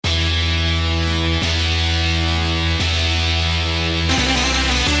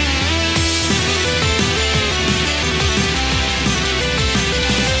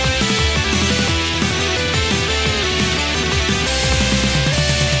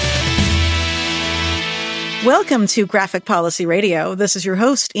Welcome to Graphic Policy Radio. This is your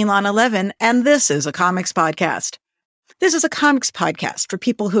host, Ilana Levin, and this is a comics podcast. This is a comics podcast for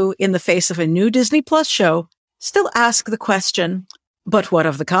people who, in the face of a new Disney Plus show, still ask the question, but what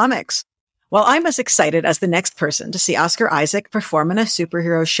of the comics? Well, I'm as excited as the next person to see Oscar Isaac perform in a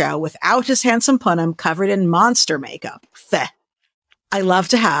superhero show without his handsome Punim covered in monster makeup. Feh. I love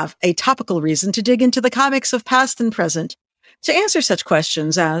to have a topical reason to dig into the comics of past and present to answer such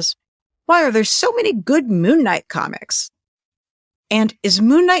questions as, why are there so many good Moon Knight comics? And is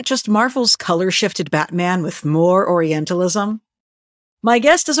Moon Knight just Marvel's color-shifted Batman with more Orientalism? My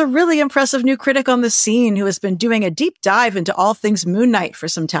guest is a really impressive new critic on the scene who has been doing a deep dive into all things Moon Knight for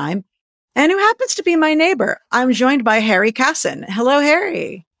some time, and who happens to be my neighbor. I'm joined by Harry Casson. Hello,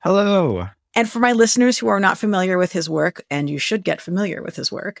 Harry. Hello. And for my listeners who are not familiar with his work, and you should get familiar with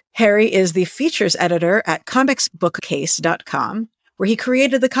his work, Harry is the features editor at comicsbookcase.com, where he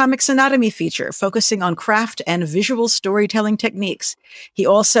created the Comics Anatomy feature, focusing on craft and visual storytelling techniques. He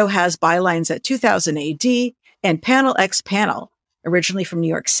also has bylines at 2000 AD and Panel X Panel. Originally from New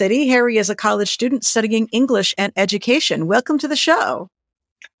York City, Harry is a college student studying English and education. Welcome to the show.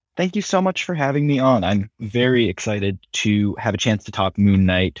 Thank you so much for having me on. I'm very excited to have a chance to talk Moon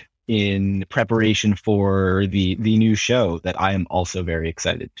Knight in preparation for the new show that I am also very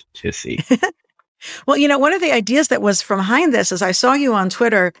excited to see. Well, you know, one of the ideas that was from behind this is I saw you on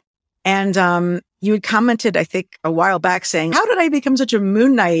Twitter and you had commented, I think, a while back saying, how did I become such a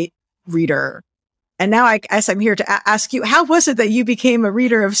Moon Knight reader? And now I'm here to ask you, how was it that you became a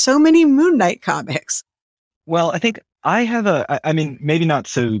reader of so many Moon Knight comics? Well, I think I have maybe not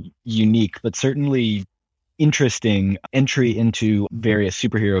so unique, but certainly interesting entry into various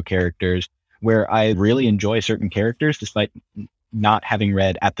superhero characters where I really enjoy certain characters despite not having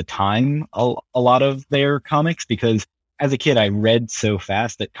read at the time a lot of their comics, because as a kid I read so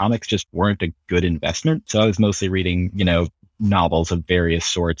fast that comics just weren't a good investment. So I was mostly reading, novels of various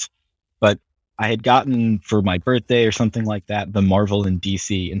sorts. But I had gotten for my birthday or something like that, the Marvel and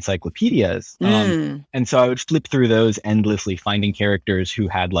DC encyclopedias. And so I would flip through those endlessly, finding characters who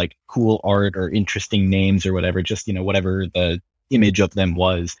had like cool art or interesting names or whatever, just, whatever the image of them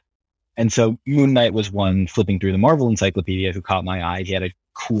was. And so Moon Knight was one, flipping through the Marvel encyclopedia, who caught my eye. He had a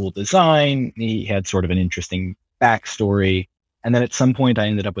cool design. He had sort of an interesting backstory. And then at some point I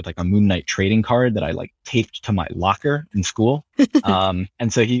ended up with like a Moon Knight trading card that I like taped to my locker in school. And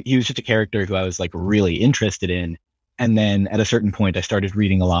so he was just a character who I was like really interested in. And then at a certain point I started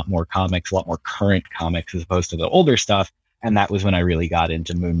reading a lot more comics, a lot more current comics as opposed to the older stuff. And that was when I really got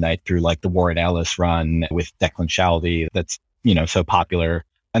into Moon Knight through like the Warren Ellis run with Declan Shalvey that's, so popular.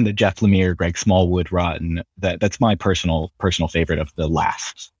 And the Jeff Lemire, Greg Smallwood run, that's my personal favorite of the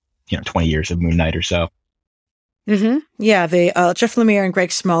last, 20 years of Moon Knight or so. Mm-hmm. Yeah, the Jeff Lemire and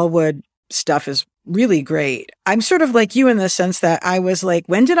Greg Smallwood stuff is really great. I'm sort of like you in the sense that I was like,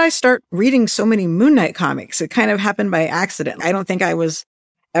 when did I start reading so many Moon Knight comics? It kind of happened by accident. I don't think I was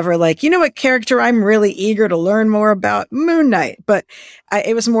ever like, what character I'm really eager to learn more about? Moon Knight. But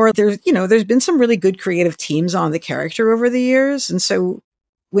it was more, there's been some really good creative teams on the character over the years. And so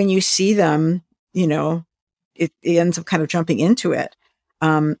when you see them, it ends up kind of jumping into it.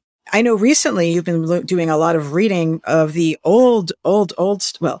 I know recently you've been doing a lot of reading of the old, like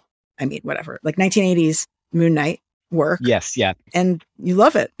 1980s Moon Knight work. Yes, yeah. And you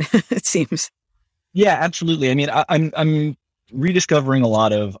love it, it seems. Yeah, absolutely. I mean, I'm rediscovering a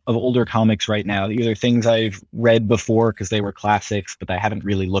lot of older comics right now, either things I've read before because they were classics, but I haven't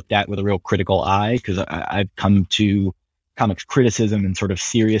really looked at with a real critical eye, because I've come to comics criticism and sort of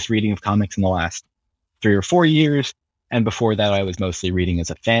serious reading of comics in the last 3 or 4 years. And before that, I was mostly reading as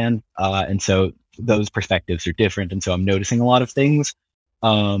a fan. And so those perspectives are different. And so I'm noticing a lot of things.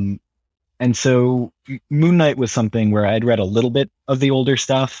 And so Moon Knight was something where I'd read a little bit of the older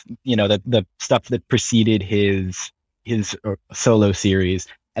stuff, the stuff that preceded his solo series.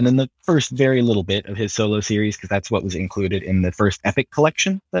 And then the first very little bit of his solo series, because that's what was included in the first Epic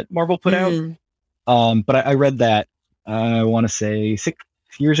collection that Marvel put out. But I read that, I want to say 6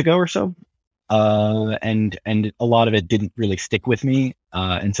 years ago or so. And a lot of it didn't really stick with me.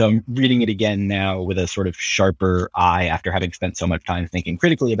 And so I'm reading it again now with a sort of sharper eye after having spent so much time thinking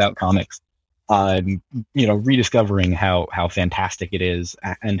critically about comics. Rediscovering how fantastic it is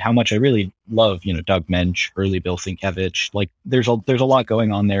and how much I really love, Doug Moench, early Bill Sienkiewicz. Like there's a lot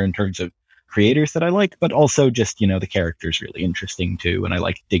going on there in terms of creators that I like, but also just, the character's really interesting too. And I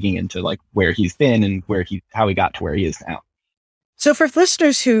like digging into like where he's been and how he got to where he is now. So for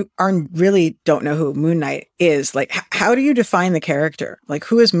listeners who really don't know who Moon Knight is, like, how do you define the character? Like,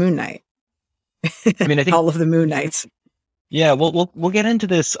 who is Moon Knight? I mean, I think all of the Moon Knights. Yeah, we'll get into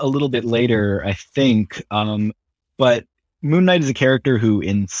this a little bit later, I think. But Moon Knight is a character who,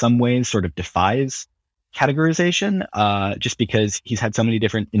 in some ways, sort of defies categorization, just because he's had so many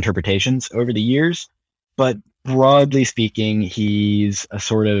different interpretations over the years. But broadly speaking, he's a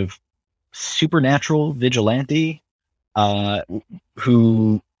sort of supernatural vigilante,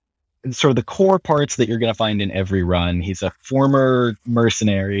 who sort of the core parts that you're going to find in every run. He's a former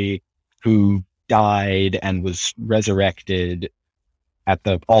mercenary who died and was resurrected at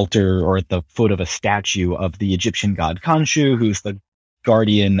the altar or at the foot of a statue of the Egyptian god Khonshu, who's the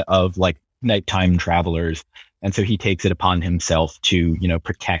guardian of like nighttime travelers. And so he takes it upon himself to,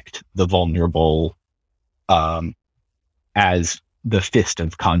 protect the vulnerable, as the fist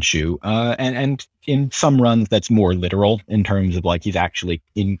of Khonshu. And in some runs, that's more literal in terms of like he's actually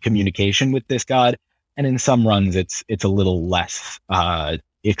in communication with this god. And in some runs, it's a little less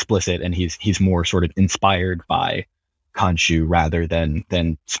explicit, and he's more sort of inspired by Khonshu rather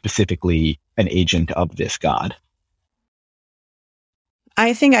than specifically an agent of this god.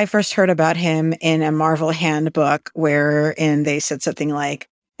 I think I first heard about him in a Marvel handbook wherein they said something like,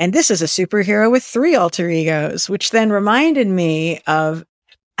 and this is a superhero with 3 alter egos, which then reminded me of,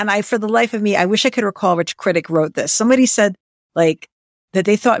 and for the life of me, I wish I could recall which critic wrote this. Somebody said like that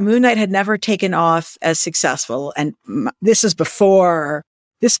they thought Moon Knight had never taken off as successful. And this is before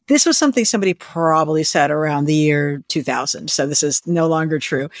this was something somebody probably said around the year 2000. So this is no longer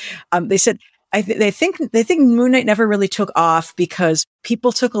true. They said, they think Moon Knight never really took off because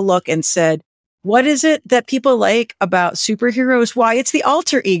people took a look and said, what is it that people like about superheroes? Why, it's the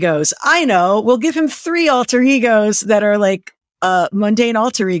alter egos. I know. We'll give him 3 alter egos that are like mundane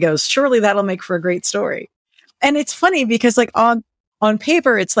alter egos. Surely that'll make for a great story. And it's funny because like on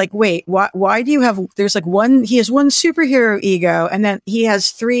paper, it's like, wait, why do you have, there's like he has 1 superhero ego and then he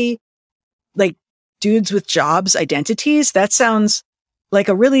has 3 like dudes with jobs, identities. That sounds like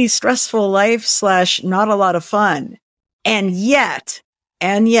a really stressful life / not a lot of fun. And yet,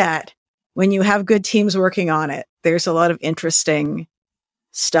 when you have good teams working on it, there's a lot of interesting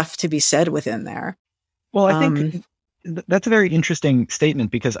stuff to be said within there. Well, I think that's a very interesting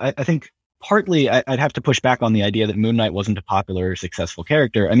statement because I think partly I'd have to push back on the idea that Moon Knight wasn't a popular or successful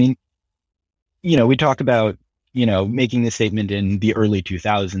character. I mean, we talk about, making this statement in the early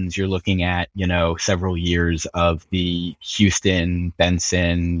 2000s. You're looking at, several years of the Houston,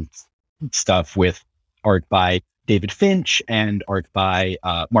 Benson stuff with art by David Finch and art by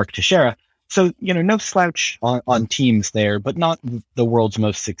Mark Teixeira. So, no slouch on teams there, but not the world's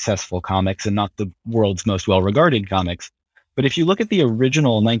most successful comics and not the world's most well-regarded comics. But if you look at the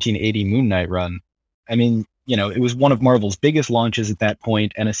original 1980 Moon Knight run, I mean, it was one of Marvel's biggest launches at that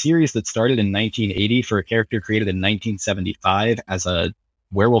point, and a series that started in 1980 for a character created in 1975 as a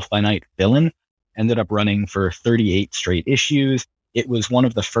Werewolf by Night villain, ended up running for 38 straight issues. It was one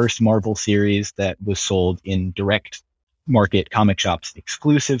of the first Marvel series that was sold in direct market comic shops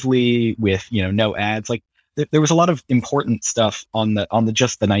exclusively with, no ads. Like there was a lot of important stuff on the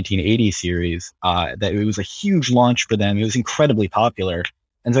just the 1980 series, that it was a huge launch for them. It was incredibly popular.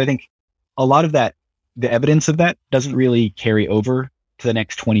 And so I think a lot of that, the evidence of that doesn't really carry over to the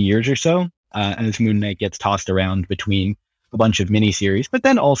next 20 years or so, as Moon Knight gets tossed around between a bunch of miniseries. But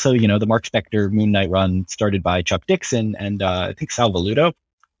then also, the Mark Spector Moon Knight run started by Chuck Dixon and I think Sal Velluto.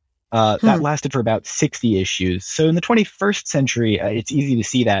 That lasted for about 60 issues. So in the 21st century, it's easy to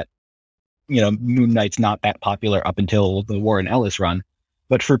see that, Moon Knight's not that popular up until the Warren Ellis run.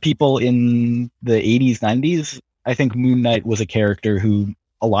 But for people in the 80s, 90s, I think Moon Knight was a character who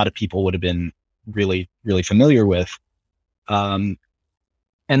a lot of people would have been really, really familiar with. And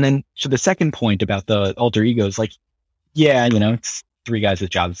then to the second point about the alter egos, like, yeah, it's 3 guys with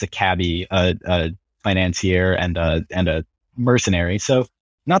jobs, a cabbie, a financier, and a mercenary. So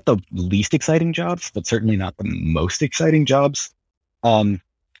not the least exciting jobs, but certainly not the most exciting jobs.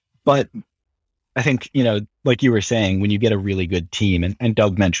 But I think, like you were saying, when you get a really good team, and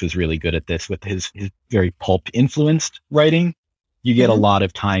Doug Mensch was really good at this with his very pulp influenced writing, you get a lot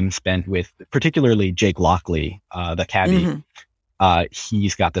of time spent with particularly Jake Lockley, the cabbie.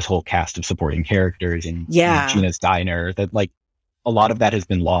 He's got this whole cast of supporting characters in Gina's Diner that, like, a lot of that has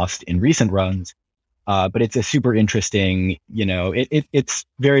been lost in recent runs. But it's a super interesting, it's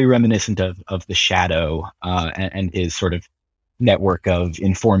very reminiscent of The Shadow, and his sort of network of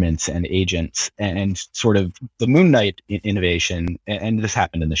informants and agents, and sort of the Moon Knight innovation. And this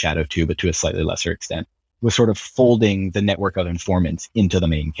happened in The Shadow too, but to a slightly lesser extent, was sort of folding the network of informants into the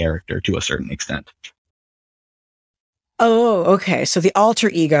main character to a certain extent. Oh, okay. So the alter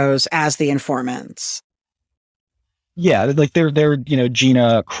egos as the informants. Yeah, like they're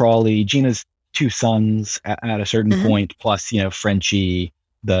Gina Crawley. Gina's two sons at a certain point, plus, Frenchie,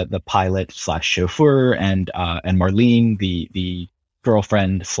 the pilot slash chauffeur, and Marlene, the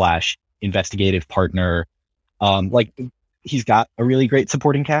girlfriend slash investigative partner. Like, he's got a really great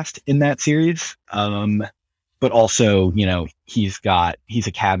supporting cast in that series. But also, he's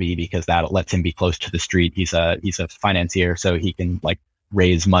a cabbie because that lets him be close to the street. He's a financier, so he can like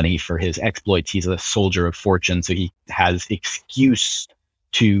raise money for his exploits. He's a soldier of fortune, so he has excuse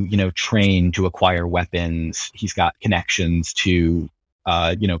to, train to acquire weapons. He's got connections to,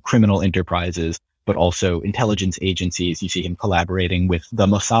 criminal enterprises, but also intelligence agencies. You see him collaborating with the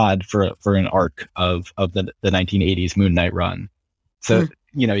Mossad for an arc of the 1980s Moon Knight run. So,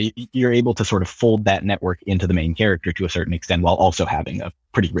 you're able to sort of fold that network into the main character to a certain extent while also having a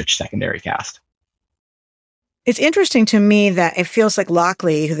pretty rich secondary cast. It's interesting to me that it feels like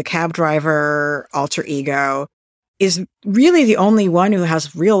Lockley, who the cab driver alter ego, is really the only one who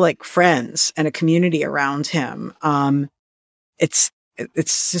has real like friends and a community around him. It's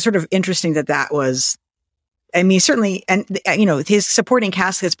sort of interesting that was, I mean, certainly, and his supporting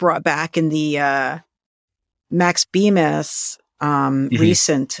cast gets brought back in the Max Bemis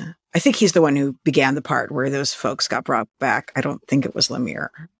recent. I think he's the one who began the part where those folks got brought back. I don't think it was Lemire.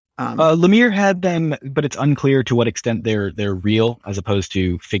 Lemire had them, but it's unclear to what extent they're real as opposed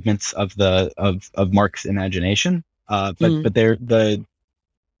to figments of Mark's imagination. But they're the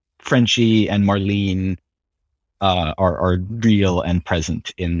Frenchie and Marlene are real and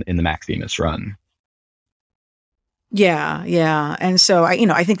present in the Max Bemis run. Yeah. And so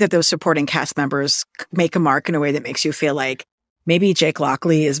I think that those supporting cast members make a mark in a way that makes you feel like maybe Jake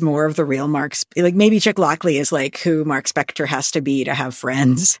Lockley is more of the real Mark's, like maybe Jake Lockley is like who Mark Spector has to be to have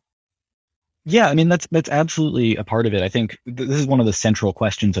friends. Yeah, I mean, that's absolutely a part of it. I think this is one of the central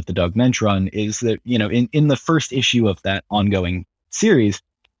questions of the Doug Moench run is that, in the first issue of that ongoing series,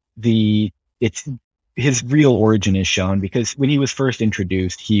 his real origin is shown because when he was first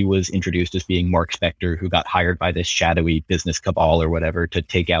introduced, he was introduced as being Mark Spector, who got hired by this shadowy business cabal or whatever to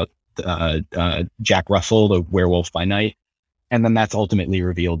take out Jack Russell, the Werewolf by Night. And then that's ultimately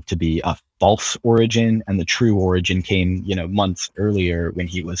revealed to be a false origin. And the true origin came, months earlier when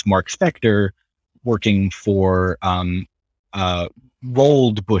he was Mark Spector working for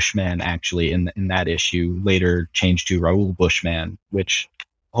Roald Bushman, actually, in that issue, later changed to Raoul Bushman, which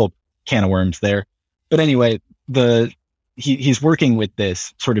whole can of worms there. But anyway, he's working with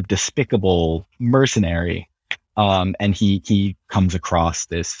this sort of despicable mercenary. And he comes across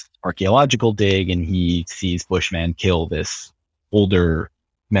this archaeological dig and he sees Bushman kill this older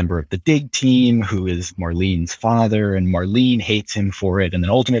member of the dig team who is Marlene's father, and Marlene hates him for it. And then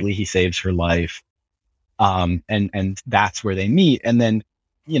ultimately he saves her life. And that's where they meet. And then,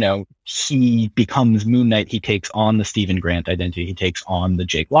 he becomes Moon Knight. He takes on the Stephen Grant identity. He takes on the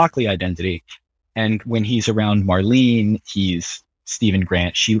Jake Lockley identity. And when he's around Marlene, he's Stephen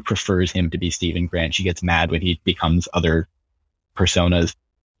Grant. She prefers him to be Stephen Grant. She gets mad when he becomes other personas.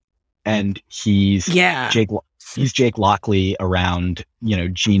 And he's Jake Lockley around,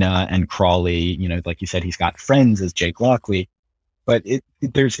 Gina and Crawley. Like you said, he's got friends as Jake Lockley. But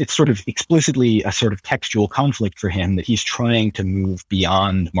it's sort of explicitly a sort of textual conflict for him that he's trying to move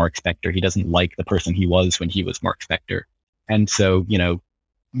beyond Mark Spector. He doesn't like the person he was when he was Mark Spector. And so,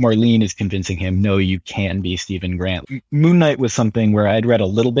 Marlene is convincing him, no, you can be Stephen Grant. Moon Knight was something where I'd read a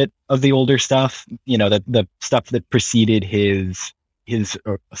little bit of the older stuff, the stuff that preceded his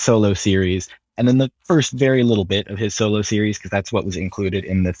solo series. And then the first very little bit of his solo series, because that's what was included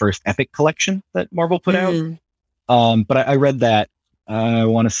in the first Epic collection that Marvel put out. But I read that, I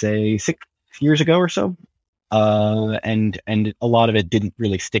want to say 6 years ago or so. And a lot of it didn't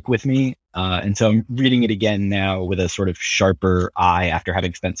really stick with me. And so I'm reading it again now with a sort of sharper eye after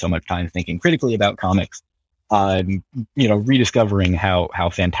having spent so much time thinking critically about comics. Rediscovering how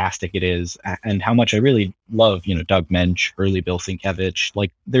fantastic it is and how much I really love, Doug Moench, early Bill Sienkiewicz.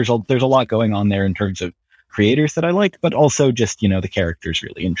 Like there's a lot going on there in terms of creators that I like, but also just, the character's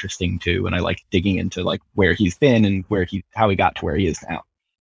really interesting too. And I like digging into like where he's been and how he got to where he is now.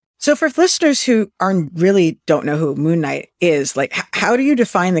 So for listeners who really don't know who Moon Knight is, like, how do you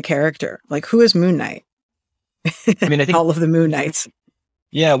define the character? Like, who is Moon Knight? I mean, I think all of the Moon Knights.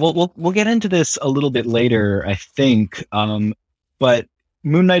 Yeah, we'll get into this a little bit later, I think. But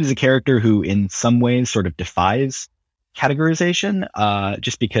Moon Knight is a character who, in some ways, sort of defies categorization,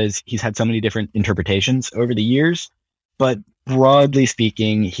 just because he's had so many different interpretations over the years. But broadly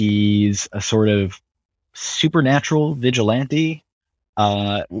speaking, he's a sort of supernatural vigilante.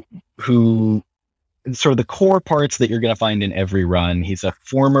 Who sort of the core parts that you're going to find in every run. He's a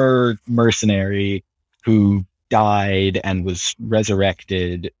former mercenary who died and was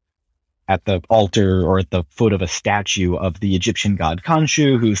resurrected at the altar or at the foot of a statue of the Egyptian god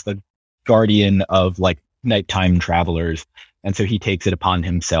Khonshu, who's the guardian of like nighttime travelers. And so he takes it upon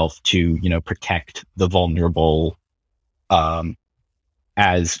himself to, protect the vulnerable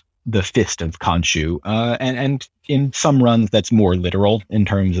as the fist of Khonshu. And in some runs, that's more literal in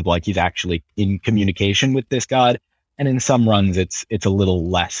terms of like he's actually in communication with this god. And in some runs, it's a little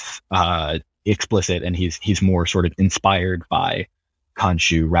less explicit, and he's more sort of inspired by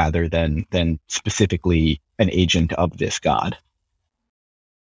Khonshu rather than specifically an agent of this god.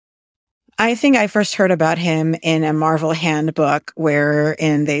 I think I first heard about him in a Marvel handbook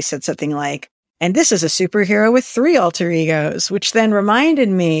wherein they said something like, and this is a superhero with 3 alter egos, which then reminded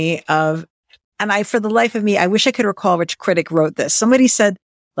me of, and for the life of me, I wish I could recall which critic wrote this. Somebody said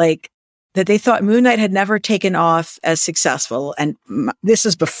like that they thought Moon Knight had never taken off as successful. And this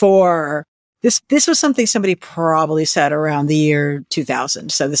is before this was something somebody probably said around the year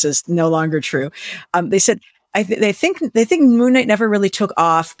 2000. So this is no longer true. They said, they think Moon Knight never really took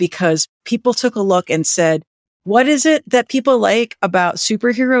off because people took a look and said, what is it that people like about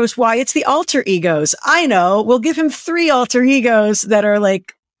superheroes? Why, it's the alter egos. I know. We'll give him 3 alter egos that are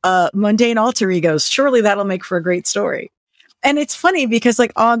like mundane alter egos. Surely that'll make for a great story. And it's funny because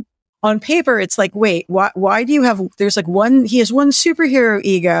like on paper, it's like, wait, why do you have, there's like he has 1 superhero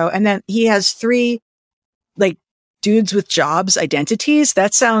ego and then he has 3 like dudes with jobs, identities.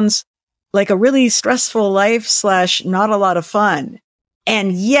 That sounds like a really stressful life / not a lot of fun.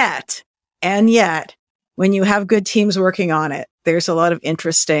 And yet, when you have good teams working on it, there's a lot of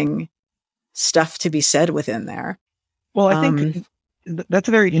interesting stuff to be said within there. Well, I think that's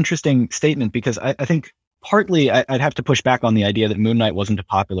a very interesting statement because I think partly I'd have to push back on the idea that Moon Knight wasn't a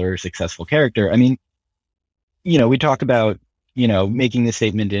popular or successful character. I mean, we talk about, making this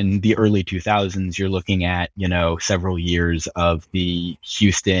statement in the early 2000s. You're looking at, several years of the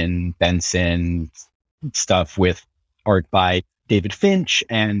Houston, Benson stuff with art by David Finch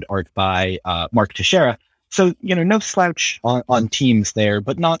and art by Mark Teixeira. So, no slouch on teams there,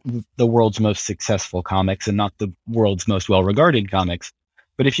 but not the world's most successful comics and not the world's most well-regarded comics.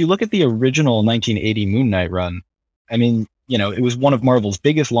 But if you look at the original 1980 Moon Knight run, I mean, it was one of Marvel's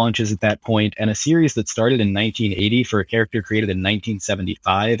biggest launches at that point, and a series that started in 1980 for a character created in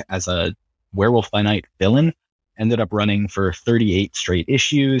 1975 as a Werewolf by Night villain, ended up running for 38 straight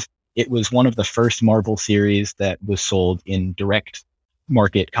issues. It was one of the first Marvel series that was sold in direct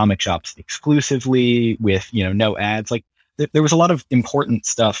market comic shops exclusively with, no ads. Like there was a lot of important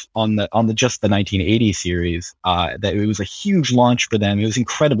stuff on the just the 1980 series, that it was a huge launch for them. It was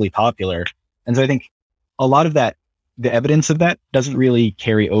incredibly popular. And so I think a lot of that, the evidence of that doesn't really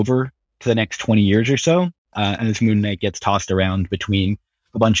carry over to the next 20 years or so, as Moon Knight gets tossed around between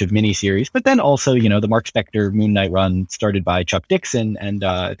a bunch of miniseries. But then also, the Mark Spector Moon Knight run started by Chuck Dixon and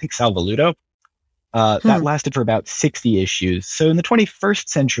I think Sal Velluto. That lasted for about 60 issues. So in the 21st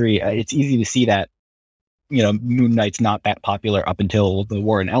century, it's easy to see that, Moon Knight's not that popular up until the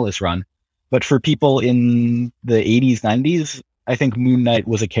Warren Ellis run. But for people in the 80s, 90s, I think Moon Knight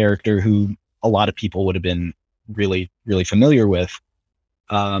was a character who a lot of people would have been really, really familiar with.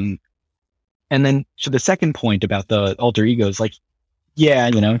 And then to the second point about the alter egos, like, yeah,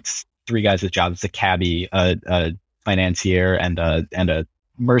 it's 3 guys with jobs, a cabbie, a financier, and a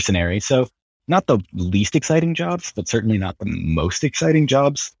mercenary. So not the least exciting jobs, but certainly not the most exciting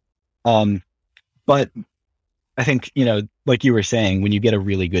jobs. But I think, like you were saying, when you get a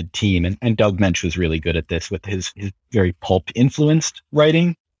really good team, and Doug Moench was really good at this with his very pulp-influenced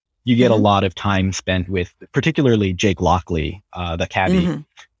writing, you get a lot of time spent with, particularly Jake Lockley, the cabbie.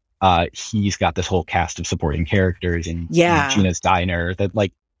 He's got this whole cast of supporting characters in Gina's Diner that,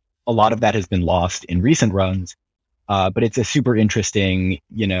 like, a lot of that has been lost in recent runs. But it's a super interesting,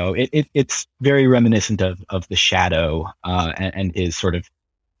 it's very reminiscent of The Shadow and his sort of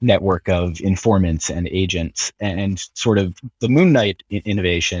network of informants and agents, and sort of the Moon Knight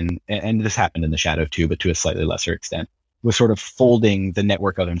innovation, and this happened in The Shadow too, but to a slightly lesser extent, was sort of folding the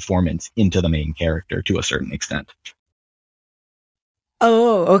network of informants into the main character to a certain extent.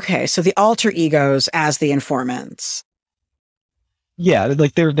 Oh, okay. So the alter egos as the informants. Yeah,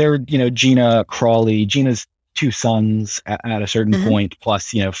 like they're Gina, Crawley, Gina's 2 sons at a certain point,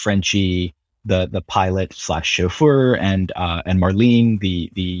 plus Frenchie, the pilot / chauffeur, and Marlene,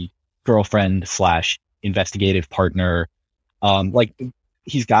 the girlfriend / investigative partner. Like,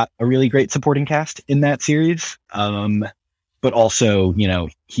 he's got a really great supporting cast in that series. But also,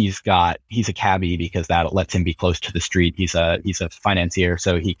 he's a cabbie because that lets him be close to the street. He's a financier,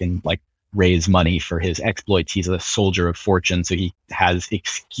 so he can like raise money for his exploits. He's a soldier of fortune, so he has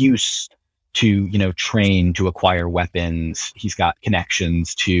excuse to, train to acquire weapons. He's got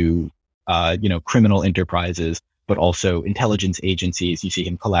connections to criminal enterprises, but also intelligence agencies. You see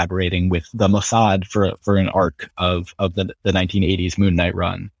him collaborating with the Mossad for an arc of the 1980s Moon Knight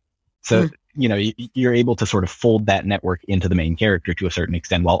run. So, you're able to sort of fold that network into the main character to a certain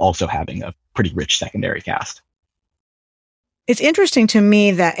extent while also having a pretty rich secondary cast. It's interesting to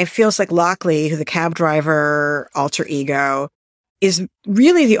me that it feels like Lockley, who the cab driver alter ego, is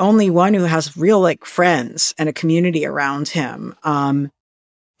really the only one who has real like friends and a community around him.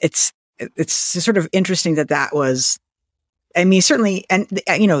 It's sort of interesting that was, I mean, certainly, and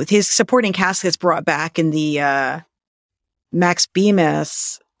his supporting cast gets brought back in the Max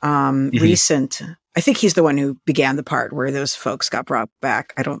Bemis recent. I think he's the one who began the part where those folks got brought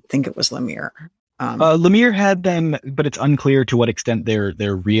back. I don't think it was Lemire. Lemire had them, but it's unclear to what extent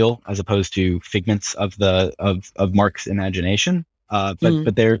they're real as opposed to figments of Mark's imagination.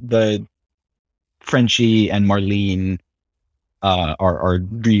 But they're the Frenchie and Marlene are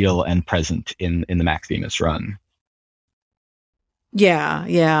real and present in the Max Bemis run.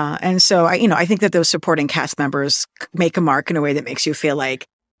 Yeah. And so I think that those supporting cast members make a mark in a way that makes you feel like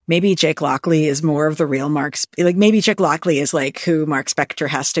maybe Jake Lockley is more of the real Mark's, like maybe Jake Lockley is like who Mark Spector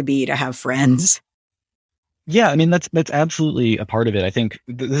has to be to have friends. Yeah, I mean, that's absolutely a part of it. I think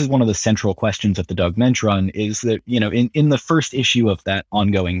this is one of the central questions of the Doug Moench run is that, in the first issue of that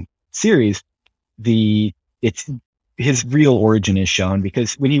ongoing series, his real origin is shown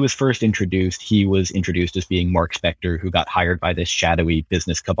because when he was first introduced, he was introduced as being Mark Spector, who got hired by this shadowy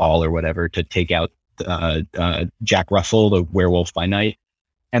business cabal or whatever to take out Jack Russell, the Werewolf by Night.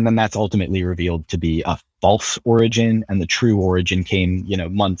 And then that's ultimately revealed to be a false origin. And the true origin came,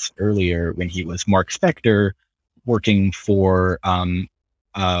 months earlier when he was Mark Spector working for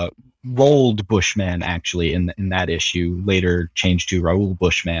Rolled Bushman, actually, in that issue, later changed to Raoul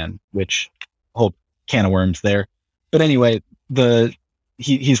Bushman, which whole can of worms there. But anyway,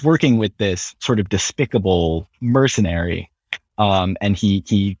 he's working with this sort of despicable mercenary. And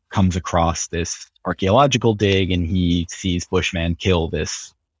he comes across this archaeological dig and he sees Bushman kill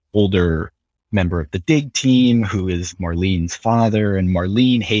this older member of the dig team who is Marlene's father, and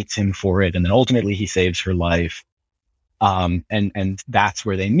Marlene hates him for it. And then ultimately he saves her life. And that's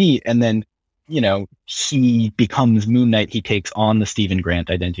where they meet. And then, he becomes Moon Knight. He takes on the Stephen Grant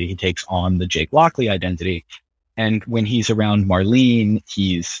identity. He takes on the Jake Lockley identity. And when he's around Marlene,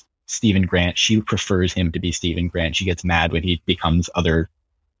 he's Stephen Grant. She prefers him to be Stephen Grant. She gets mad when he becomes other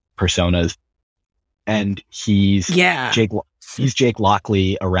personas. And he's Jake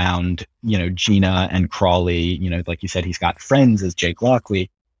Lockley around, Gina and Crawley. Like you said, he's got friends as Jake Lockley.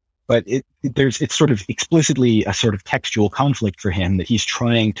 But it's sort of explicitly a sort of textual conflict for him that he's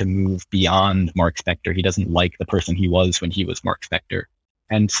trying to move beyond Mark Spector. He doesn't like the person he was when he was Mark Spector.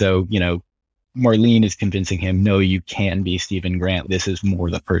 And so, Marlene is convincing him, no, you can be Stephen Grant. This is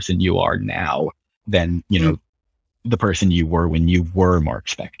more the person you are now than, the person you were when you were Mark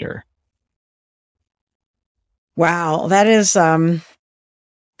Spector. Wow. That is,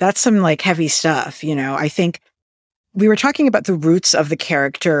 that's some like heavy stuff. I think we were talking about the roots of the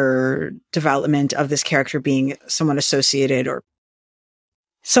character development of this character being somewhat associated, or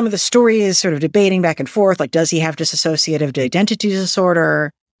some of the stories sort of debating back and forth. Like, does he have dissociative identity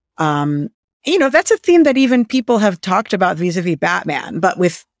disorder? That's a theme that even people have talked about vis-a-vis Batman, but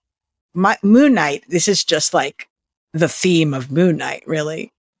with Moon Knight, this is just like the theme of Moon Knight,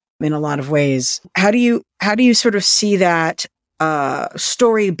 really, in a lot of ways. How do you sort of see that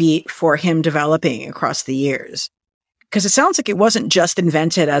story beat for him developing across the years? Because it sounds like it wasn't just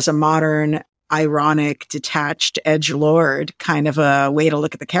invented as a modern, ironic, detached edgelord kind of a way to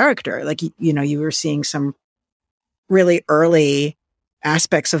look at the character. Like, you were seeing some really early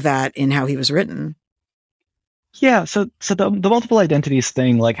aspects of that in how he was written. Yeah, so the multiple identities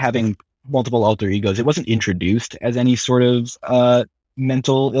thing, like having multiple alter egos, it wasn't introduced as any sort of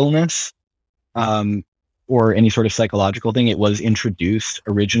mental illness or any sort of psychological thing. It was introduced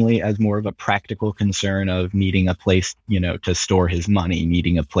originally as more of a practical concern of needing a place, to store his money,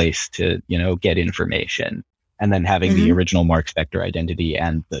 needing a place to, get information. And then having the original Mark Spector identity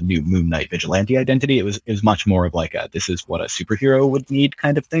and the new Moon Knight vigilante identity, it was much more of like this is what a superhero would need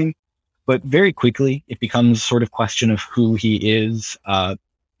kind of thing. But very quickly, it becomes sort of question of who he is,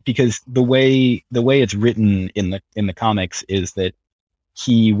 because the way it's written in the comics is that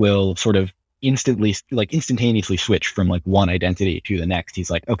he will sort of instantaneously switch from like one identity to the next. He's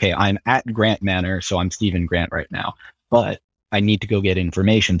like, okay, I'm at Grant Manor, so I'm Stephen Grant right now, but I need to go get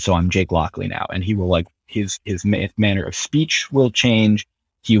information, so I'm Jake Lockley now. And he will like his manner of speech will change.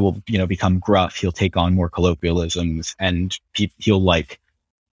 He will become gruff. He'll take on more colloquialisms, and he'll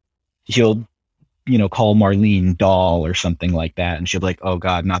call Marlene doll or something like that. And she'll be like, oh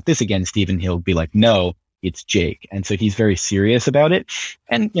God, not this again, Stephen. He'll be like, no, it's Jake. And so he's very serious about it.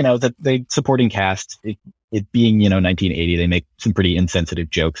 And, the supporting cast, it being, 1980, they make some pretty insensitive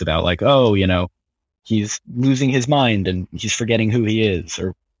jokes about like, oh, he's losing his mind and he's forgetting who he is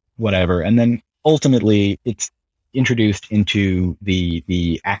or whatever. And then ultimately it's introduced into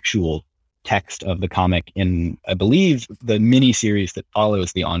the actual text of the comic in, I believe, the mini series that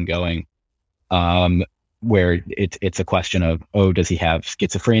follows the ongoing, where it's a question of, oh, does he have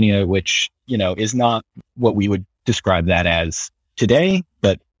schizophrenia, which, is not what we would describe that as today,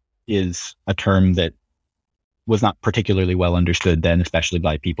 but is a term that was not particularly well understood then, especially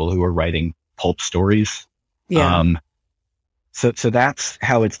by people who were writing pulp stories. Yeah. So that's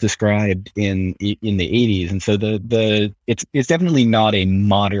how it's described in the 80s. And so it's definitely not a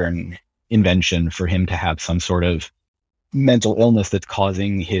modern invention for him to have some sort of mental illness that's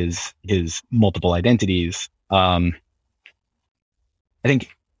causing his multiple identities. I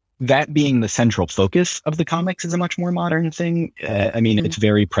think that being the central focus of the comics is a much more modern thing. It's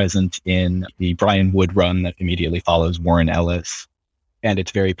very present in the Brian Wood run that immediately follows Warren Ellis. And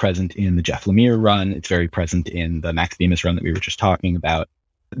it's very present in the Jeff Lemire run. It's very present in the Max Bemis run that we were just talking about.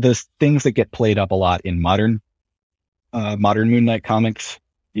 The things that get played up a lot in modern Moon Knight comics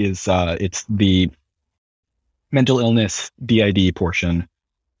is it's the mental illness DID portion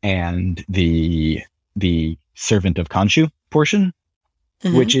and the servant of Khonshu portion,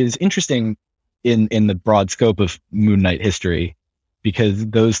 which is interesting in the broad scope of Moon Knight history, because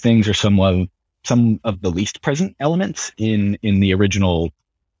those things are some of the least present elements in the original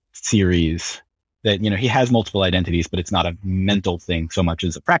series. That, he has multiple identities, but it's not a mental thing so much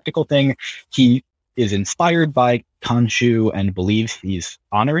as a practical thing. He is inspired by Khonshu and believes he's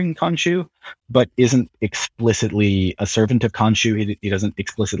honoring Khonshu, but isn't explicitly a servant of Khonshu. He doesn't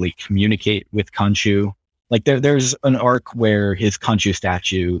explicitly communicate with Khonshu. Like there's an arc where his Khonshu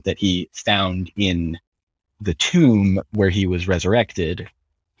statue that he found in the tomb where he was resurrected,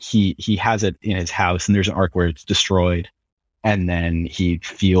 he has it in his house, and there's an arc where it's destroyed, and then he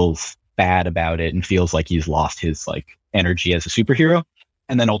feels bad about it and feels like he's lost his energy as a superhero.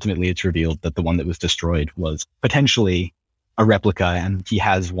 And then ultimately it's revealed that the one that was destroyed was potentially a replica, and he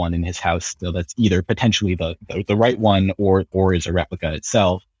has one in his house still that's either potentially the right one or is a replica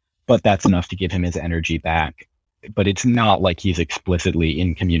itself. But that's enough to give him his energy back. But it's not like he's explicitly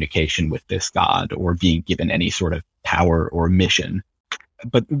in communication with this god or being given any sort of power or mission.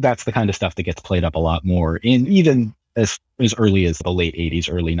 But that's the kind of stuff that gets played up a lot more in even as early as the late 80s,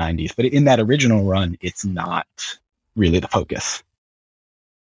 early 90s. But in that original run, it's not really the focus.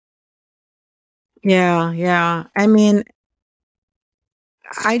 Yeah.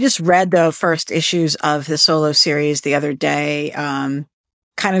 I just read the first issues of the solo series the other day.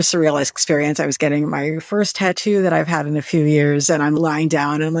 Kind of surreal experience. I was getting my first tattoo that I've had in a few years, and I'm lying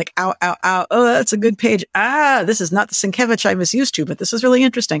down and I'm like, ow, ow, ow. Oh, that's a good page. This is not the Sienkiewicz I was used to, but this is really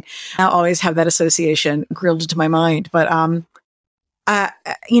interesting. I'll always have that association grilled into my mind. But,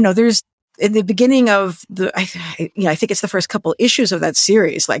 there's in the beginning of I think it's the first couple issues of that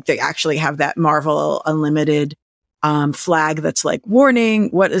series, like they actually have that Marvel Unlimited flag that's like, warning,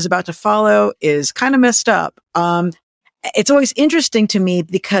 what is about to follow is kind of messed up. It's always interesting to me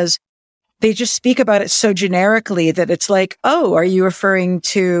because they just speak about it so generically that it's like, oh, are you referring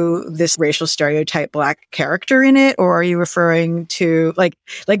to this racial stereotype Black character in it? Or are you referring to like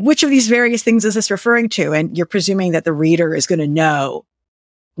which of these various things is this referring to? And you're presuming that the reader is going to know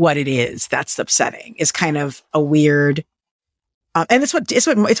what it is. That's upsetting. It's kind of a weird, and it's what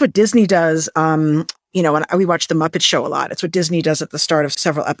Disney does. When we watch the Muppet Show a lot, it's what Disney does at the start of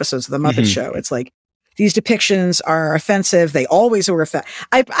several episodes of the Muppet Show. It's like, these depictions are offensive. They always were offensive.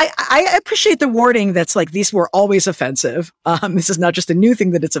 I appreciate the wording that's like, these were always offensive. This is not just a new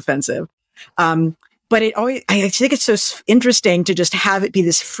thing that it's offensive. But I think it's so interesting to just have it be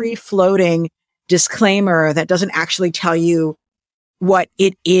this free floating disclaimer that doesn't actually tell you what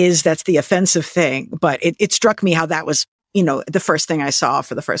it is that's the offensive thing. But it struck me how that was, the first thing I saw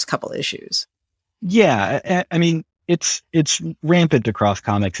for the first couple issues. Yeah. It's rampant across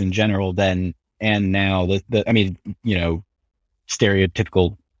comics in general then. And now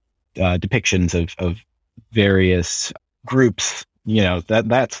stereotypical depictions of various groups,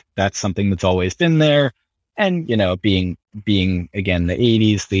 that's something that's always been there. And, being again, the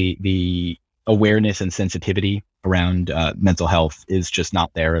 80s, the awareness and sensitivity around mental health is just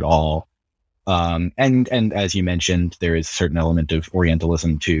not there at all. And as you mentioned, there is a certain element of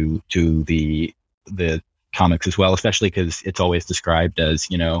Orientalism to the comics as well, especially because it's always described as,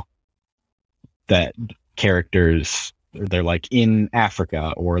 that characters, they're like in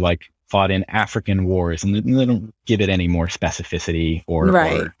Africa or like fought in African wars, and they don't give it any more specificity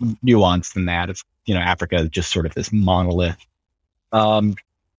or nuance than that. It's, Africa is just sort of this monolith.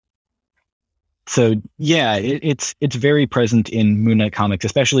 So yeah, it's very present in Moon Knight comics,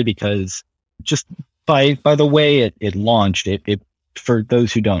 especially because just by the way it launched, it for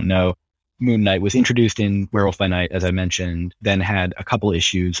those who don't know, Moon Knight was introduced in Werewolf by Night, as I mentioned, then had a couple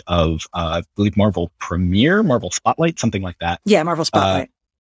issues of, I believe, Marvel Premiere, Marvel Spotlight, something like that. Yeah, Marvel Spotlight.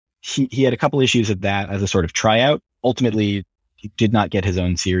 He had a couple issues of that as a sort of tryout. Ultimately, he did not get his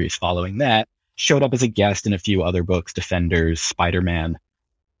own series following that. Showed up as a guest in a few other books, Defenders, Spider-Man,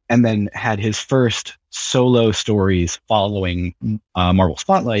 and then had his first solo stories following Marvel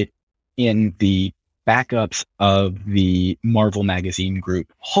Spotlight in the backups of the Marvel magazine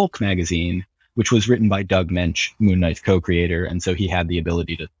group Hulk magazine, which was written by Doug Mensch, Moon Knight's co-creator, and so he had the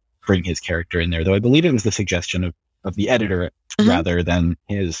ability to bring his character in there, though I believe it was the suggestion of the editor rather than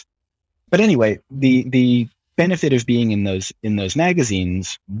his. But anyway, the benefit of being in those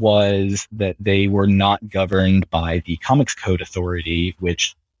magazines was that they were not governed by the Comics Code Authority,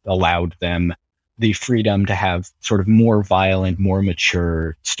 which allowed them the freedom to have sort of more violent, more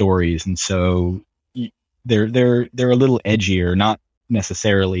mature stories, and so they're a little edgier, not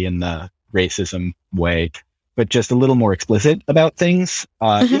necessarily in the racism way, but just a little more explicit about things,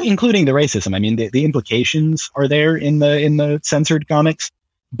 including the racism. I mean, the implications are there in the censored comics,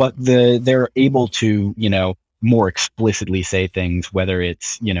 but they're able to, more explicitly say things, whether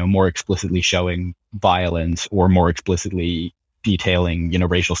it's, more explicitly showing violence or more explicitly detailing,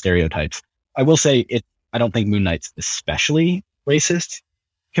 racial stereotypes. I will say I don't think Moon Knight's especially racist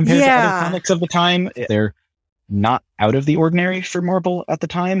compared to other comics of the time. They're not out of the ordinary for Marvel at the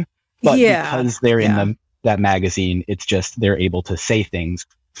time, but because they're in that magazine, it's just they're able to say things,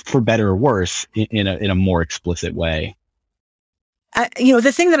 for better or worse, in a more explicit way.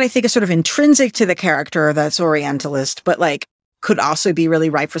 The thing that I think is sort of intrinsic to the character that's Orientalist, but like could also be really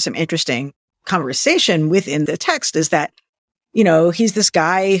ripe for some interesting conversation within the text, is that, he's this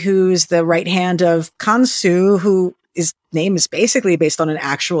guy who's the right hand of Khonsu, who his name is basically based on an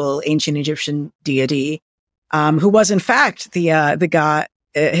actual ancient Egyptian deity, who was in fact the god.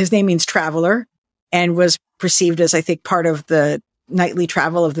 His name means traveler, and was perceived as, I think, part of the nightly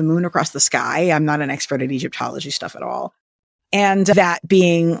travel of the moon across the sky. I'm not an expert at Egyptology stuff at all. And that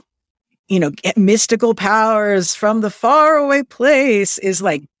being, mystical powers from the faraway place is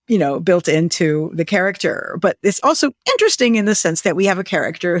like, built into the character. But it's also interesting in the sense that we have a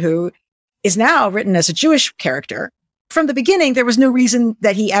character who is now written as a Jewish character. From the beginning, there was no reason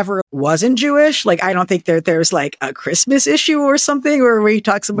that he ever wasn't Jewish. Like, I don't think there's like a Christmas issue or something where he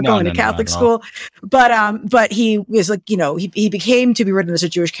talks about going to Catholic school. But he was like, he became to be written as a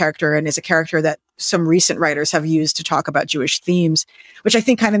Jewish character, and is a character that some recent writers have used to talk about Jewish themes, which I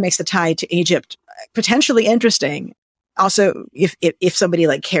think kind of makes the tie to Egypt potentially interesting. Also, if somebody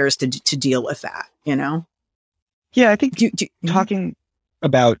like cares to deal with that, Yeah, I think talking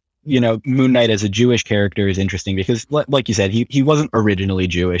about, Moon Knight as a Jewish character is interesting because, like you said, he wasn't originally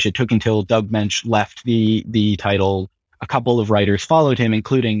Jewish. It took until Doug Mensch left the title. A couple of writers followed him,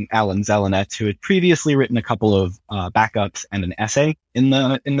 including Alan Zelenetz, who had previously written a couple of backups and an essay in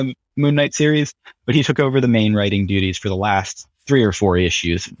the Moon Knight series, but he took over the main writing duties for the last 3 or 4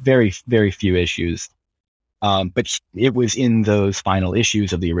 issues, very, very few issues. But it was in those final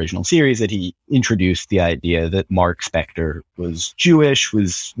issues of the original series that he introduced the idea that Mark Spector was Jewish,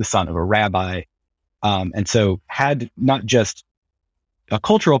 was the son of a rabbi, and so had not just a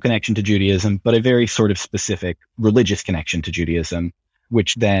cultural connection to Judaism, but a very sort of specific religious connection to Judaism,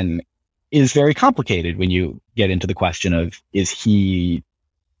 which then is very complicated when you get into the question of, is he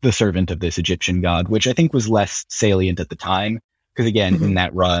the servant of this Egyptian god, which I think was less salient at the time. Because again, in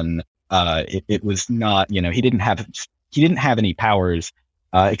that run, it was not, he didn't have any powers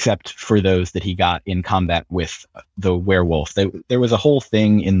except for those that he got in combat with the werewolf. There was a whole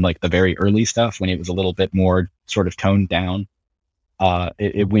thing in like the very early stuff when it was a little bit more sort of toned down.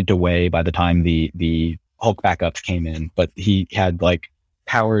 It went away by the time the Hulk backups came in, but he had like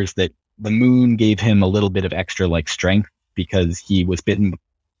powers that the moon gave him a little bit of extra like strength because he was bitten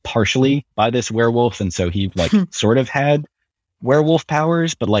partially by this werewolf, and so he like sort of had werewolf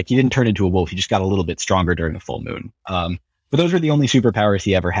powers, but like he didn't turn into a wolf. He just got a little bit stronger during a full moon. But those were the only superpowers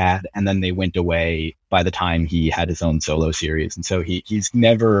he ever had, and then they went away by the time he had his own solo series. And so he's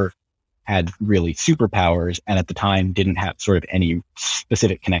never had really superpowers, and at the time didn't have sort of any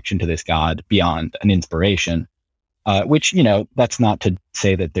specific connection to this god beyond an inspiration, which, that's not to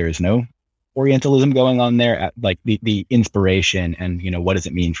say that there is no Orientalism going on there, like the inspiration and, what does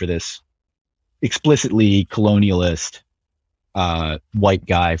it mean for this explicitly colonialist white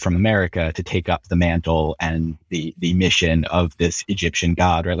guy from America to take up the mantle and the mission of this Egyptian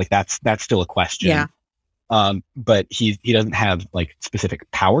god, right? Like that's still a question. Yeah. But he doesn't have like specific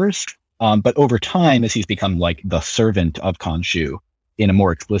powers. But over time, as he's become like the servant of Khonshu in a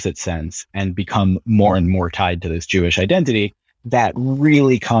more explicit sense and become more and more tied to this Jewish identity, that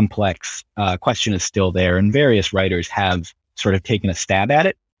really complex question is still there. And various writers have sort of taken a stab at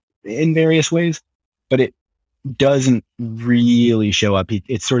it in various ways, but it doesn't really show up.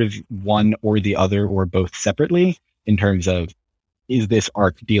 It's sort of one or the other or both separately in terms of, is this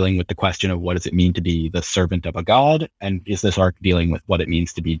arc dealing with the question of what does it mean to be the servant of a god? And is this arc dealing with what it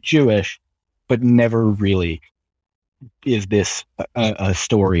means to be Jewish? But never really is this a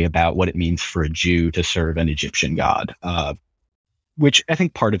story about what it means for a Jew to serve an Egyptian god. Which I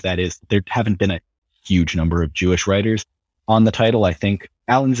think part of that is there haven't been a huge number of Jewish writers on the title. I think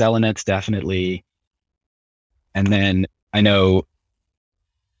Alan Zelenetz definitely. And then I know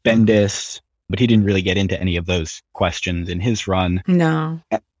Bendis, but he didn't really get into any of those questions in his run. No.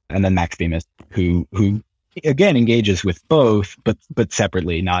 And then Max Bemis, who again engages with both, but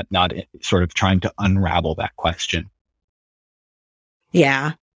separately, not sort of trying to unravel that question.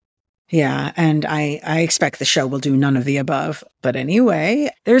 Yeah. Yeah. And I expect the show will do none of the above. But anyway,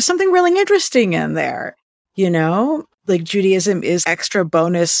 there's something really interesting in there. You know, like Judaism is extra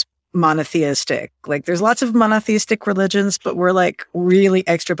bonus monotheistic. Like there's lots of monotheistic religions, but we're like really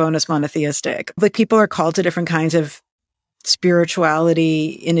extra bonus monotheistic. Like people are called to different kinds of spirituality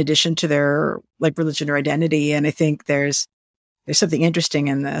in addition to their like religion or identity. And I think there's something interesting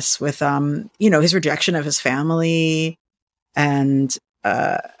in this with, you know, his rejection of his family and,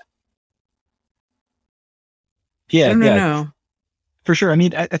 yeah, for sure. I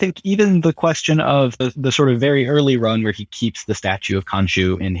mean, I think even the question of the sort of very early run where he keeps the statue of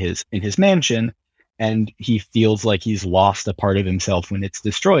Khonshu in his mansion, and he feels like he's lost a part of himself when it's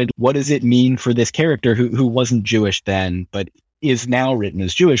destroyed. What does it mean for this character who wasn't Jewish then, but is now written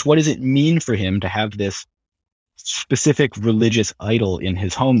as Jewish? What does it mean for him to have this specific religious idol in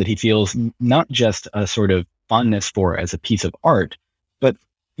his home that he feels not just a sort of fondness for as a piece of art, but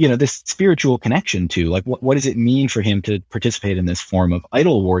you know, this spiritual connection to? Like, what does it mean for him to participate in this form of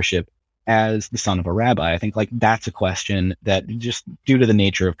idol worship as the son of a rabbi? I think like that's a question that just due to the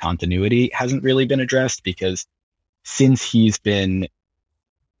nature of continuity hasn't really been addressed, because since he's been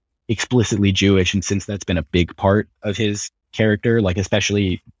explicitly Jewish and since that's been a big part of his character, like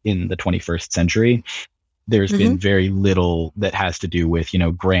especially in the 21st century, there's been very little that has to do with, you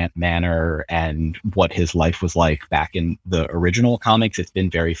know, Grant Manor and what his life was like back in the original comics. It's been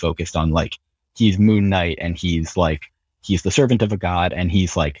very focused on like, he's Moon Knight and he's the servant of a god and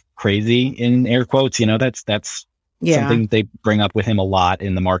he's like crazy in air quotes. You know, that's something they bring up with him a lot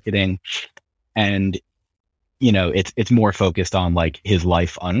in the marketing. And, you know, it's more focused on like his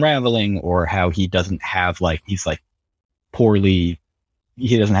life unraveling or how he doesn't have like, he's like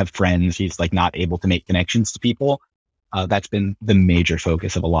he doesn't have friends. He's like not able to make connections to people. That's been the major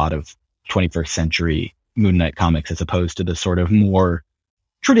focus of a lot of 21st century Moon Knight comics, as opposed to the sort of more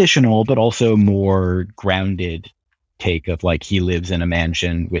traditional, but also more grounded take of like, he lives in a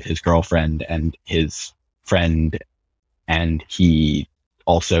mansion with his girlfriend and his friend. And he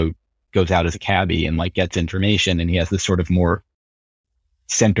also goes out as a cabbie and like gets information. And he has this sort of more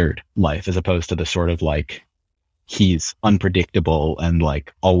centered life, as opposed to the sort of like, he's unpredictable and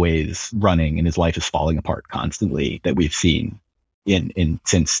like always running and his life is falling apart constantly that we've seen in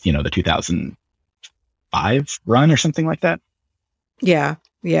since, you know, the 2005 run or something like that. Yeah.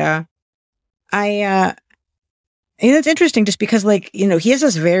 And it's interesting just because like, you know, he has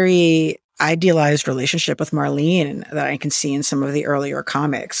this very idealized relationship with Marlene that I can see in some of the earlier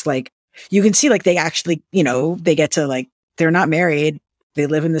comics. Like you can see like they actually, you know, they get to like, they're not married. They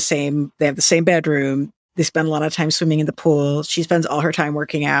live in they have the same bedroom. They spend a lot of time swimming in the pool. She spends all her time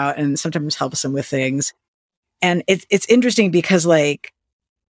working out and sometimes helps him with things. And it's interesting because like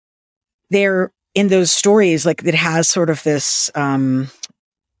they're in those stories, like it has sort of this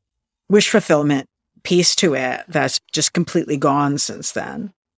wish fulfillment piece to it that's just completely gone since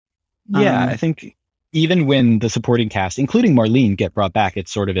then. Yeah, I think even when the supporting cast, including Marlene, get brought back,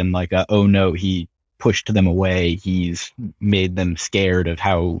 it's sort of in like oh no, he pushed them away. He's made them scared of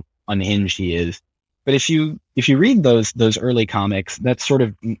how unhinged he is. But if you read those early comics, that's sort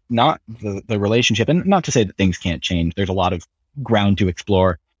of not the relationship. And not to say that things can't change. There's a lot of ground to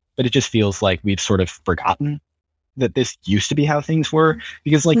explore, but it just feels like we've sort of forgotten that this used to be how things were.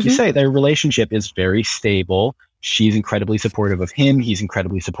 Because like you say, their relationship is very stable. She's incredibly supportive of him. He's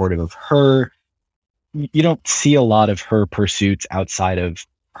incredibly supportive of her. You don't see a lot of her pursuits outside of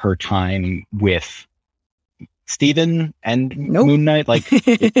her time with Steven and Nope. Moon Knight. Like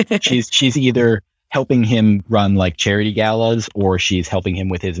she's either helping him run like charity galas or she's helping him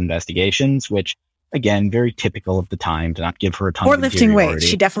with his investigations, which again, very typical of the time to not give her a ton Or of lifting weights. interiority.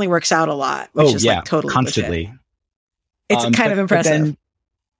 She definitely works out a lot, which is like totally constantly. Legit. It's kind of impressive.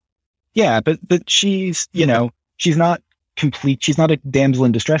 But she's, she's not complete. She's not a damsel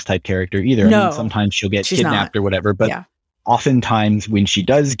in distress type character either. No, I mean, sometimes she'll get she's kidnapped not. or whatever, but oftentimes when she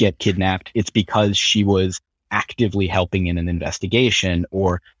does get kidnapped, it's because she was actively helping in an investigation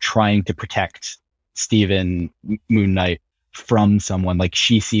or trying to protect Stephen Moon Knight from someone. Like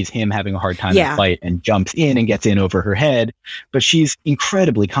she sees him having a hard time in a fight and jumps in and gets in over her head, but she's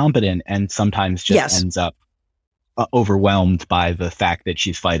incredibly competent and sometimes just ends up overwhelmed by the fact that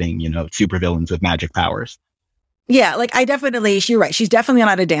she's fighting, supervillains with magic powers. Yeah, like you're right. She's definitely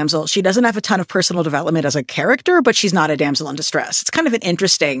not a damsel. She doesn't have a ton of personal development as a character, but she's not a damsel in distress. It's kind of an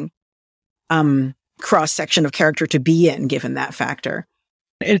interesting cross-section of character to be in, given that factor.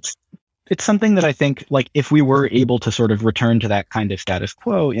 It's something that I think, like, if we were able to sort of return to that kind of status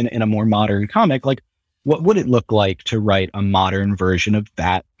quo in a more modern comic, like, what would it look like to write a modern version of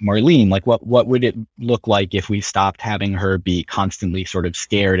that Marlene? Like, what would it look like if we stopped having her be constantly sort of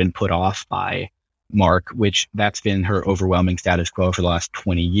scared and put off by Mark, which that's been her overwhelming status quo for the last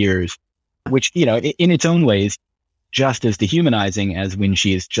 20 years, which, in its own ways, just as dehumanizing as when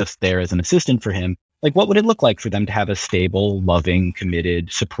she's just there as an assistant for him. Like, what would it look like for them to have a stable, loving,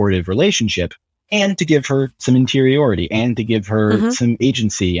 committed, supportive relationship and to give her some interiority and to give her some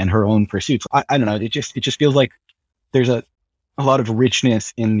agency and her own pursuits? I don't know. It just feels like there's a lot of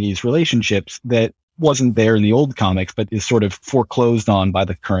richness in these relationships that wasn't there in the old comics, but is sort of foreclosed on by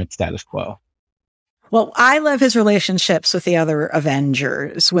the current status quo. Well, I love his relationships with the other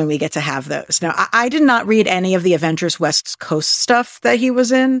Avengers when we get to have those. Now, I did not read any of the Avengers West Coast stuff that he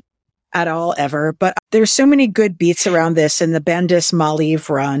was in at all, ever, but there's so many good beats around this in the Bendis Maliv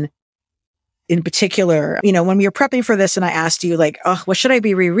run in particular. When we were prepping for this and I asked you, like, oh, what should I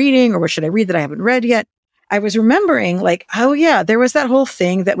be rereading or what should I read that I haven't read yet? I was remembering, like, oh yeah, there was that whole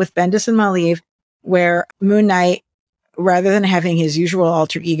thing that with Bendis and Maliv where Moon Knight, rather than having his usual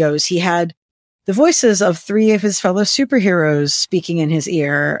alter egos, he had the voices of 3 of his fellow superheroes speaking in his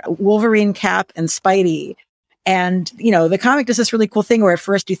ear: Wolverine, Cap, and Spidey. And, the comic does this really cool thing where at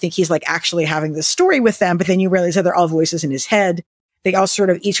first you think he's like actually having this story with them, but then you realize that they're all voices in his head. They all sort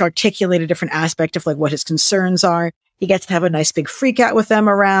of each articulate a different aspect of like what his concerns are. He gets to have a nice big freak out with them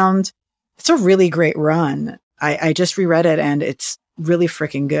around. It's a really great run. I just reread it and it's really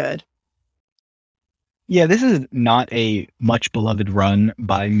freaking good. Yeah, this is not a much beloved run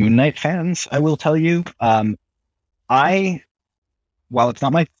by Moon Knight fans, I will tell you. While it's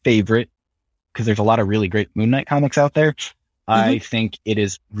not my favorite, because there's a lot of really great Moon Knight comics out there, I think it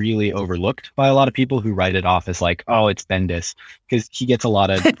is really overlooked by a lot of people who write it off as like, oh, it's Bendis, because he gets a lot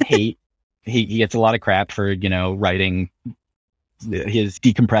of hate. He gets a lot of crap for, writing his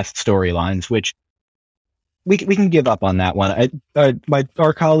decompressed storylines, which we can give up on that one.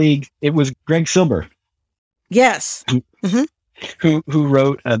 Our colleague, it was Greg Silber. Yes. Who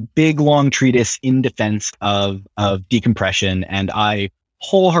wrote a big long treatise in defense of decompression, and I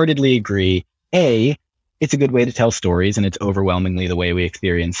wholeheartedly agree. A, it's a good way to tell stories, and it's overwhelmingly the way we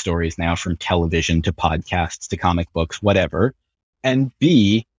experience stories now, from television to podcasts to comic books, whatever. And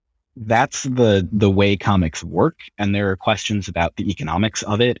B, that's the way comics work, and there are questions about the economics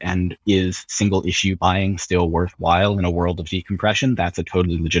of it, and is single issue buying still worthwhile in a world of decompression? That's a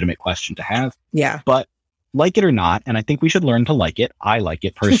totally legitimate question to have. Yeah. But like it or not, and I think we should learn to like it, I like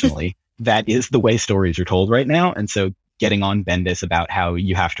it personally, that is the way stories are told right now. And so getting on Bendis about how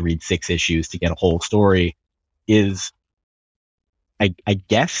you have to read 6 issues to get a whole story is, I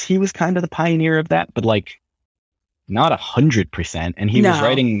guess he was kind of the pioneer of that, but like not 100%. And he was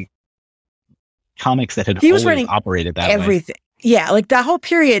writing comics that had always operated that everything. way. Yeah, like that whole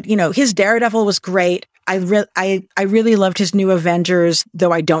period, his Daredevil was great. I really loved his New Avengers,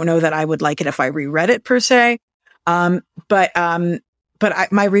 though I don't know that I would like it if I reread it per se. But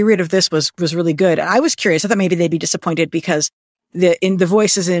my reread of this was really good. And I was curious. I thought maybe they'd be disappointed because the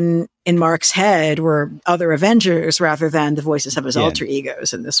voices in Mark's head were other Avengers rather than the voices of his alter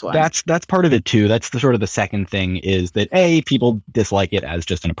egos in this one. That's part of it too. That's the sort of the second thing, is that people dislike it as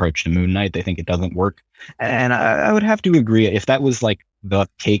just an approach to Moon Knight. They think it doesn't work. And I would have to agree. If that was like the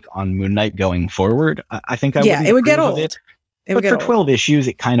take on Moon Knight going forward, I think it would get old. But for 12 issues,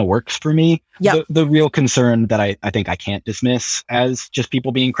 it kind of works for me. Yep. The real concern that I think I can't dismiss as just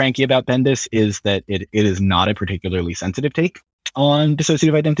people being cranky about Bendis is that it is not a particularly sensitive take on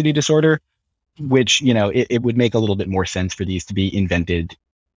dissociative identity disorder, which, it would make a little bit more sense for these to be invented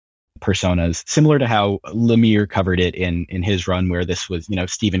personas, similar to how Lemire covered it in his run, where this was,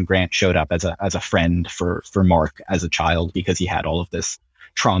 Stephen Grant showed up as a friend for Mark as a child because he had all of this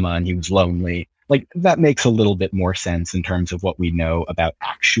trauma and he was lonely. Like, that makes a little bit more sense in terms of what we know about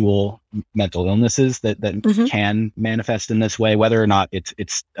actual mental illnesses that can manifest in this way, whether or not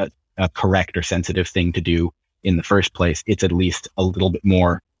it's a correct or sensitive thing to do in the first place. It's at least a little bit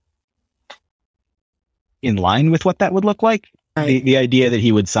more in line with what that would look like. Right. The idea that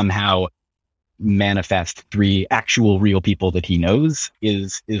he would somehow manifest 3 actual real people that he knows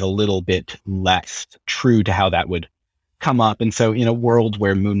is a little bit less true to how that would come up. And so in a world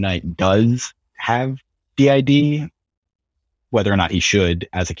where Moon Knight does have DID, whether or not he should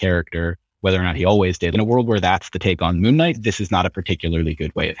as a character, whether or not he always did, in a world where that's the take on Moon Knight, this is not a particularly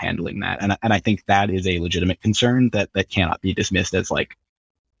good way of handling that. And I think that is a legitimate concern that cannot be dismissed as like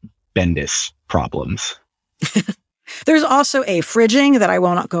Bendis problems. There's also a fridging that I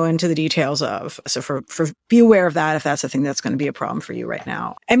will not go into the details of. So for be aware of that if that's the thing that's going to be a problem for you right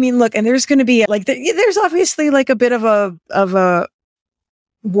now. I mean, look, and there's going to be like, there's obviously like a bit of a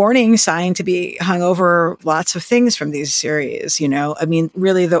warning sign to be hung over lots of things from these series, I mean,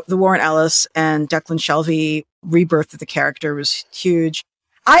 really the Warren Ellis and Declan Shalvey rebirth of the character was huge.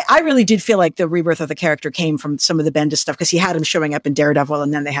 I really did feel like the rebirth of the character came from some of the Bendis stuff because he had him showing up in Daredevil,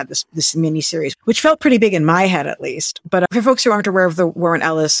 and then they had this mini series, which felt pretty big in my head, at least. But for folks who aren't aware of the Warren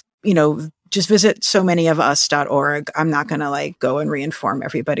Ellis, just visit somanyofus.org. I'm not going to go and reinform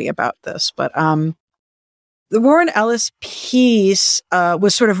everybody about this, but the Warren Ellis piece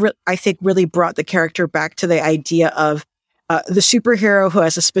was sort of, I think, really brought the character back to the idea of the superhero who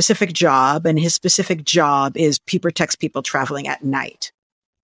has a specific job, and his specific job is he protects people traveling at night.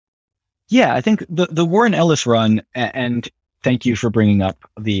 Yeah, I think the Warren Ellis run, and thank you for bringing up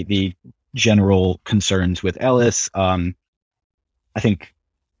the general concerns with Ellis. I think,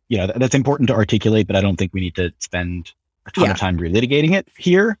 that's important to articulate, but I don't think we need to spend a ton of time relitigating it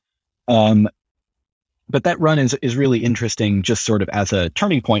here. But that run is really interesting just sort of as a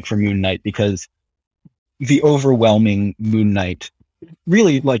turning point for Moon Knight, because the overwhelming Moon Knight,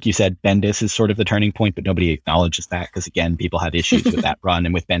 really, like you said, Bendis is sort of the turning point, but nobody acknowledges that because, again, people had issues with that run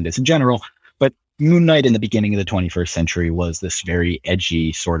and with Bendis in general. But Moon Knight in the beginning of the 21st century was this very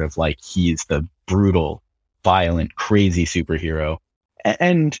edgy sort of like, he's the brutal, violent, crazy superhero.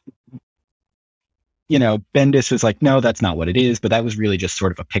 And, Bendis was like, no, that's not what it is. But that was really just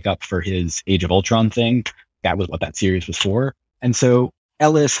sort of a pickup for his Age of Ultron thing. That was what that series was for. And so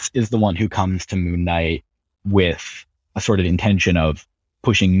Ellis is the one who comes to Moon Knight with a sort of intention of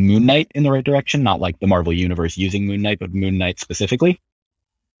pushing Moon Knight in the right direction, not like the Marvel Universe using Moon Knight, but Moon Knight specifically.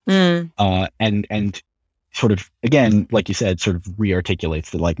 And sort of, again, like you said, sort of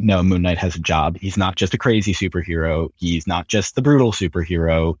re-articulates that, like, no, Moon Knight has a job. He's not just a crazy superhero. He's not just the brutal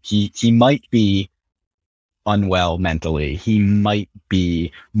superhero. He might be unwell mentally. He might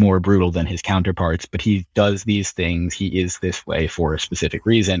be more brutal than his counterparts, but he does these things. He is this way for a specific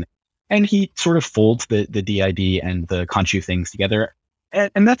reason. And he sort of folds the DID and the Khonshu things together.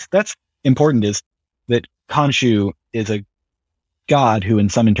 And that's important, is that Khonshu is a god who in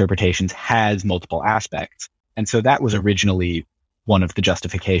some interpretations has multiple aspects. And so that was originally one of the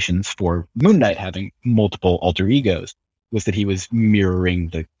justifications for Moon Knight having multiple alter egos, was that he was mirroring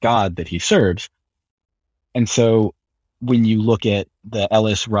the god that he serves. And so when you look at the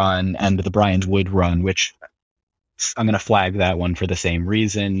Ellis run and the Brian Wood run, which I'm going to flag that one for the same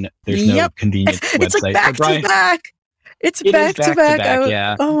reason. There's no convenient website. It's like back to back. It's back to back.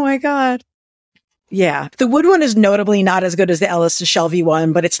 Yeah. Oh my God. Yeah. The Wood one is notably not as good as the Ellis and Shelby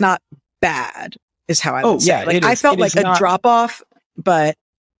one, but it's not bad, is how I would say. Like, I felt like a drop off, but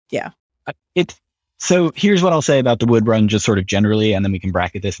yeah. So here's what I'll say about the Wood run, just sort of generally, and then we can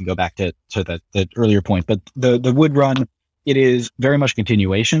bracket this and go back to the earlier point. But the Wood run, it is very much a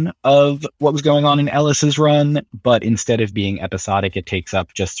continuation of what was going on in Ellis's run, but instead of being episodic, it takes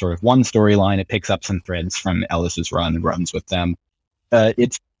up just sort of one storyline. It picks up some threads from Ellis's run and runs with them.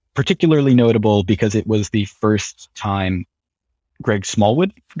 It's particularly notable because it was the first time Greg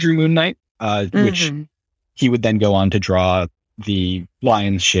Smallwood drew Moon Knight, which he would then go on to draw the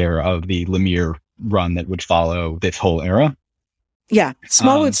lion's share of the Lemire run that would follow this whole era. Yeah,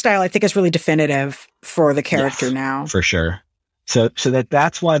 Smallwood's style, I think, is really definitive for the character now. For sure. So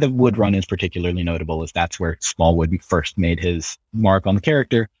that's why the Wood run is particularly notable, is that's where Smallwood first made his mark on the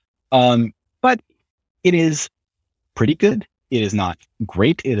character. But it is pretty good. It is not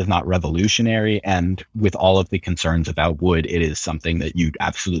great. It is not revolutionary. And with all of the concerns about Wood, it is something that you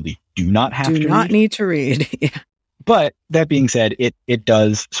absolutely do not have to read. Do not need to read. But that being said, it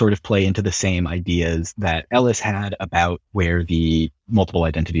does sort of play into the same ideas that Ellis had about where the multiple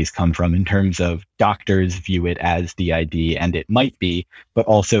identities come from, in terms of doctors view it as the ID, and it might be, but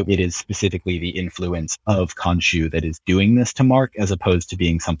also it is specifically the influence of Khonshu that is doing this to Mark, as opposed to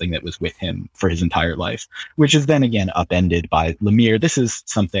being something that was with him for his entire life, which is then again upended by Lemire. This is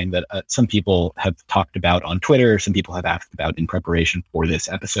something that some people have talked about on Twitter, some people have asked about in preparation for this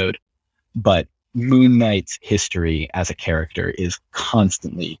episode, but Moon Knight's history as a character is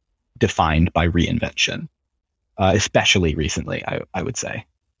constantly defined by reinvention, especially recently, I would say.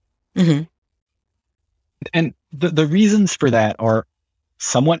 Mm-hmm. And the reasons for that are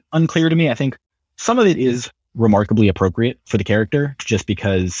somewhat unclear to me. I think some of it is remarkably appropriate for the character, just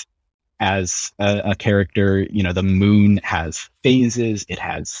because as a character, the moon has phases, it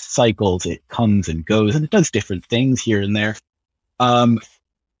has cycles, it comes and goes, and it does different things here and there.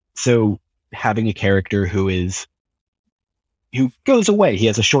 So having a character who goes away, he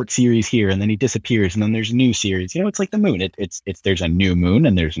has a short series here and then he disappears and then there's a new series. It's like the moon. It's there's a new moon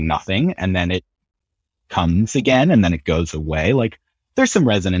and there's nothing, and then it comes again and then it goes away. Like, there's some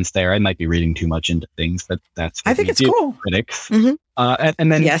resonance there. I might be reading too much into things, but that's what I think it's cool. Critics. Mm-hmm.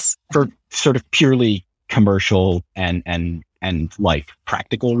 And then yes, for sort of purely commercial and like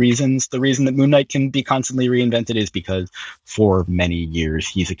practical reasons, the reason that Moon Knight can be constantly reinvented is because for many years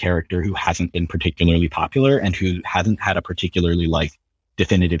he's a character who hasn't been particularly popular and who hasn't had a particularly like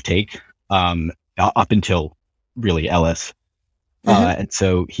definitive take up until really Ellis. And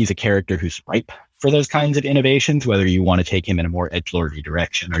so he's a character who's ripe for those kinds of innovations, whether you want to take him in a more edgelordy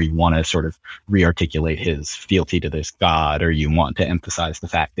direction, or you want to sort of rearticulate his fealty to this god, or you want to emphasize the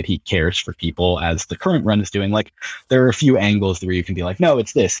fact that he cares for people, as the current run is doing. Like, there are a few angles where you can be like, no,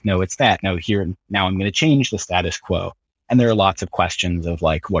 it's this, no, it's that, now I'm going to change the status quo. And there are lots of questions of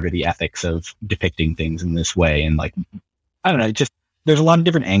like, what are the ethics of depicting things in this way? And like, I don't know, just there's a lot of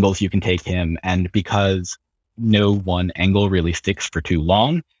different angles you can take him. And because no one angle really sticks for too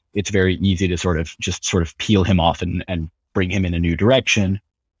long, it's very easy to sort of peel him off and bring him in a new direction.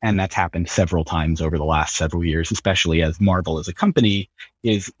 And that's happened several times over the last several years, especially as Marvel as a company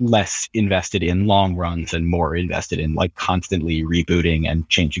is less invested in long runs and more invested in like constantly rebooting and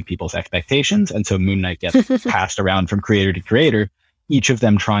changing people's expectations. And so Moon Knight gets passed around from creator to creator, each of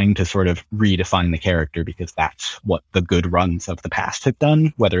them trying to sort of redefine the character, because that's what the good runs of the past have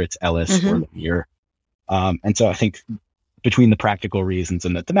done, whether it's Ellis or Lemire. And so I think between the practical reasons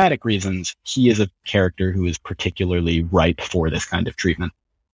and the thematic reasons, he is a character who is particularly ripe for this kind of treatment.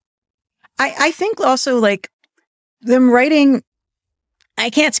 I think also, like, them writing, I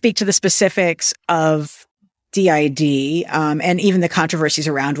can't speak to the specifics of DID and even the controversies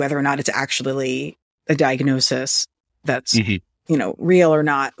around whether or not it's actually a diagnosis that's, real or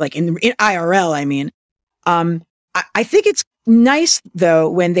not, like in IRL, I mean. I think it's nice, though,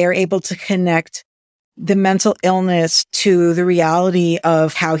 when they're able to connect the mental illness to the reality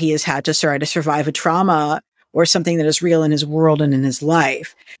of how he has had to try to survive a trauma or something that is real in his world and in his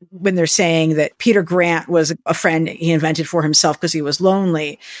life. When they're saying that Peter Grant was a friend he invented for himself because he was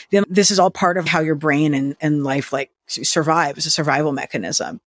lonely, then this is all part of how your brain and life like survives, a survival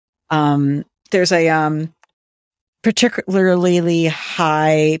mechanism. There's a particularly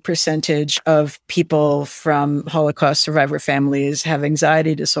high percentage of people from Holocaust survivor families have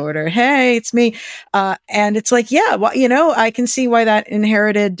anxiety disorder. Hey, it's me. And it's like, yeah, well, I can see why that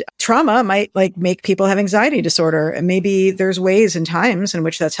inherited trauma might like make people have anxiety disorder. And maybe there's ways and times in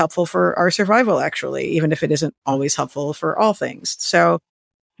which that's helpful for our survival, actually, even if it isn't always helpful for all things. So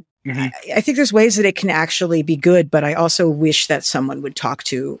I think there's ways that it can actually be good, but I also wish that someone would talk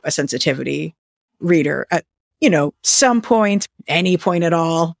to a sensitivity reader at, some point, any point at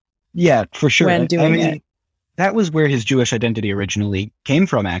all. Yeah, for sure. When doing it. That was where his Jewish identity originally came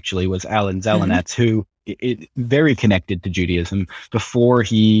from, actually, was Alan Zelenetz, who is very connected to Judaism. Before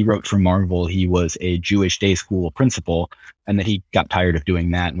he wrote for Marvel, he was a Jewish day school principal, and then he got tired of doing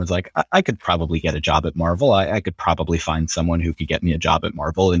that and was like, I could probably get a job at Marvel. I could probably find someone who could get me a job at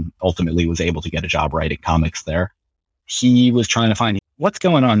Marvel, and ultimately was able to get a job writing comics there. He was trying to find what's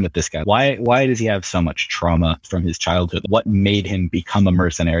going on with this guy. Why does he have so much trauma from his childhood? What made him become a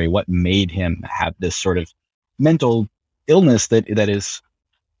mercenary? What made him have this sort of mental illness that is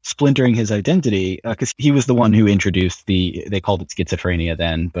splintering his identity? Because he was the one who introduced they called it schizophrenia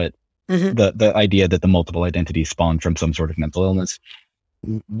then, but the idea that the multiple identities spawned from some sort of mental illness.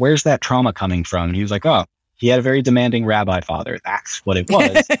 Where's that trauma coming from? And he was like, oh, he had a very demanding rabbi father. That's what it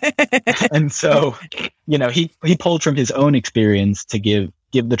was. And so, he pulled from his own experience to give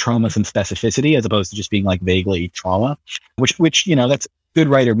the trauma some specificity, as opposed to just being like vaguely trauma, which that's a good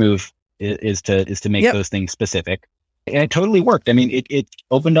writer move, is to make those things specific. And it totally worked. I mean, it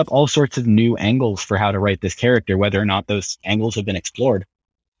opened up all sorts of new angles for how to write this character, whether or not those angles have been explored.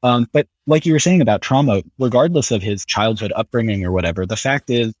 But like you were saying about trauma, regardless of his childhood upbringing or whatever, the fact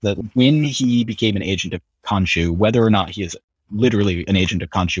is that when he became an agent of Khonshu, whether or not he is literally an agent of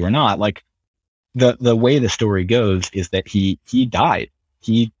Khonshu or not, like the way the story goes is that he died.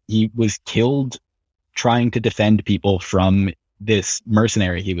 He was killed trying to defend people from this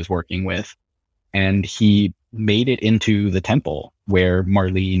mercenary he was working with. And he made it into the temple where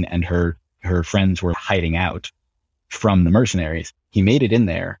Marlene and her friends were hiding out from the mercenaries. He made it in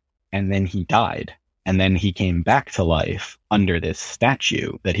there, and then he died. And then he came back to life under this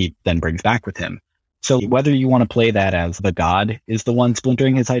statue that he then brings back with him. So whether you want to play that as the god is the one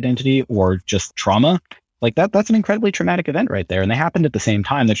splintering his identity or just trauma, like that's an incredibly traumatic event right there. And they happened at the same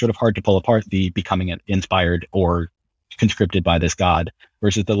time. They're sort of hard to pull apart, the becoming inspired or conscripted by this god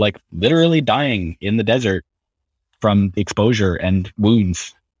versus the like literally dying in the desert from exposure and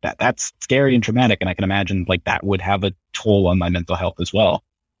wounds. That's scary and traumatic. And I can imagine like that would have a toll on my mental health as well.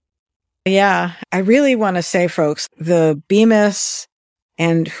 Yeah, I really want to say, folks, the Bemis,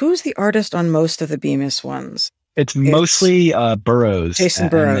 and who's the artist on most of the Bemis ones? It's mostly Burroughs. Jason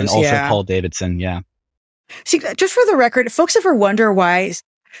Burroughs, and also yeah. Paul Davidson, yeah. See, just for the record, if folks ever wonder why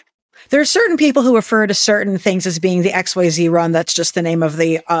there are certain people who refer to certain things as being the XYZ run, that's just the name of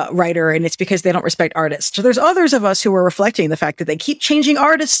the writer, and it's because they don't respect artists. So there's others of us who are reflecting the fact that they keep changing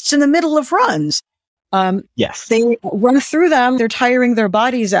artists in the middle of runs. Yes. They run through them, they're tiring their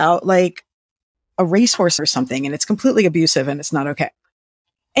bodies out like a racehorse or something, and it's completely abusive and it's not okay.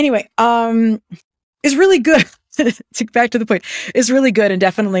 Anyway, it's really good. Back to the point, is really good and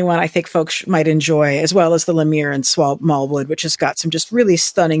definitely one I think folks might enjoy, as well as the Lemire and Smallwood, which has got some just really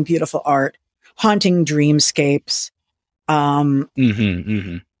stunning, beautiful art, haunting dreamscapes,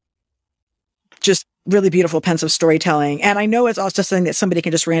 just really beautiful pensive storytelling. And I know it's also something that somebody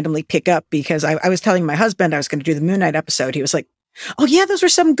can just randomly pick up because I was telling my husband I was going to do the Moon Knight episode. He was like, "Oh yeah, those were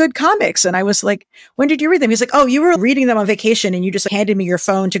some good comics." And I was like, "When did you read them?" He's like, "Oh, you were reading them on vacation and you just handed me your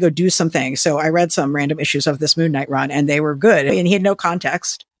phone to go do something." So I read some random issues of this Moon Knight run and they were good. And he had no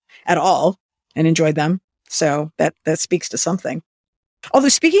context at all and enjoyed them. So that speaks to something. Although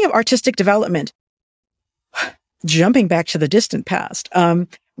speaking of artistic development, jumping back to the distant past,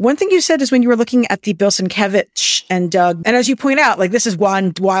 one thing you said is when you were looking at the Bill Sienkiewicz and Doug, and as you point out, like this is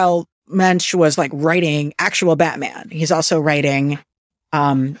one while Mensch was like writing actual Batman. He's also writing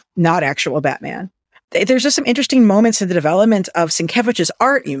not actual Batman. There's just some interesting moments in the development of Sienkiewicz's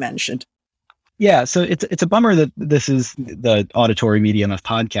art you mentioned. Yeah, so it's a bummer that this is the auditory medium of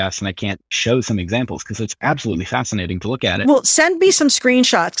podcasts and I can't show some examples because it's absolutely fascinating to look at it. Well, send me some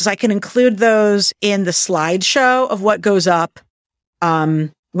screenshots because I can include those in the slideshow of what goes up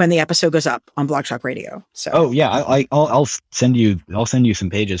when the episode goes up on Blog Talk Radio. So, oh yeah, I'll send you some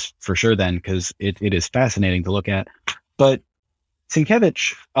pages for sure then because it is fascinating to look at. But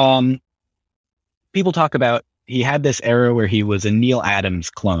Sienkiewicz, people talk about he had this era where he was a Neil Adams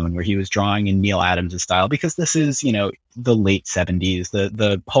clone, where he was drawing in Neil Adams' style because this is the late 70s,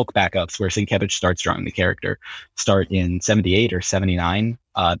 the Hulk backups where Sienkiewicz starts drawing the character start in 78 or 79.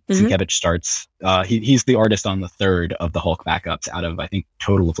 Sienkiewicz starts, he's the artist on the third of the Hulk backups out of, I think,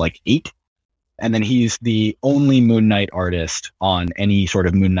 total of like 8. And then he's the only Moon Knight artist on any sort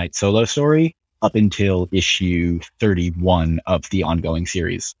of Moon Knight solo story up until issue 31 of the ongoing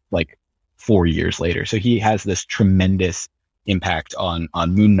series, like 4 years later. So he has this tremendous impact on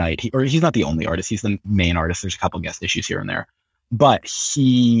Moon Knight. He's not the only artist. He's the main artist. There's a couple guest issues here and there. But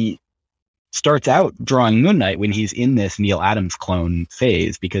he starts out drawing Moon Knight when he's in this Neil Adams clone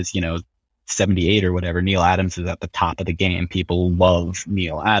phase because, 78 or whatever, Neil Adams is at the top of the game. People love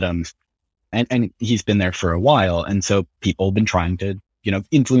Neil Adams. And he's been there for a while. And so people have been trying to,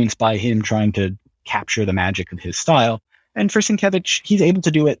 influenced by him, trying to capture the magic of his style. And for Sienkiewicz, he's able to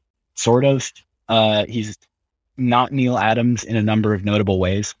do it sort of. He's not Neil Adams in a number of notable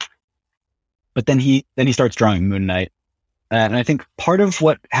ways. But then he starts drawing Moon Knight. And I think part of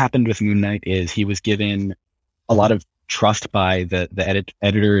what happened with Moon Knight is he was given a lot of trust by the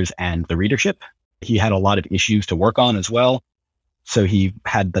editors and the readership. He had a lot of issues to work on as well. So he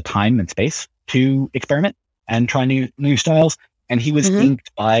had the time and space to experiment and try new styles. And he was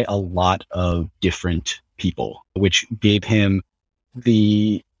inked by a lot of different people, which gave him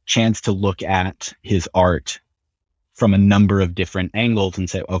the chance to look at his art from a number of different angles and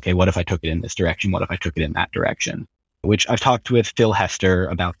say, okay, what if I took it in this direction? What if I took it in that direction? Which I've talked with Phil Hester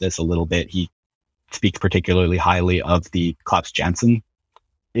about this a little bit. He speaks particularly highly of the Klaus Janson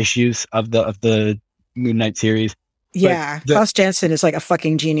issues of the Moon Knight series. Yeah, Klaus Janson is like a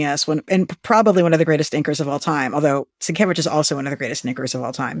fucking genius, and probably one of the greatest inkers of all time. Although Sienkiewicz is also one of the greatest inkers of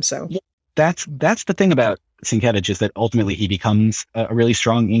all time. So that's the thing about Sienkiewicz, is that ultimately he becomes a really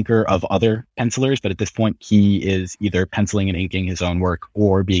strong inker of other pencilers, but at this point he is either penciling and inking his own work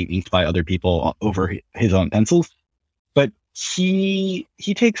or being inked by other people over his own pencils. But he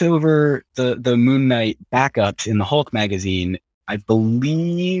takes over the Moon Knight backups in the Hulk magazine. I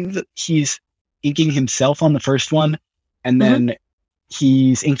believe he's inking himself on the first one, and then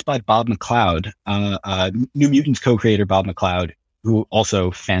he's inked by Bob McLeod, New Mutants co-creator Bob McLeod, who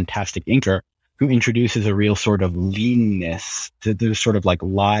also fantastic inker, who introduces a real sort of leanness to the sort of like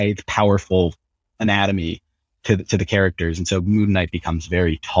lithe, powerful anatomy to the characters. And so Moon Knight becomes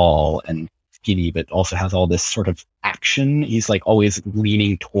very tall and skinny, but also has all this sort of action. He's like always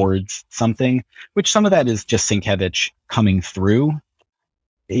leaning towards something, which some of that is just Sienkiewicz coming through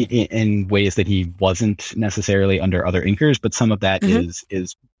in ways that he wasn't necessarily under other inkers, but some of that is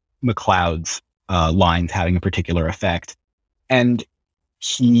McLeod's lines having a particular effect. And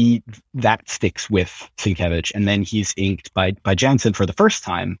that sticks with Sienkiewicz, and then he's inked by Janson for the first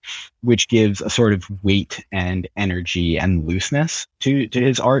time, which gives a sort of weight and energy and looseness to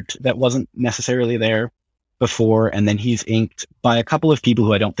his art that wasn't necessarily there before. And then he's inked by a couple of people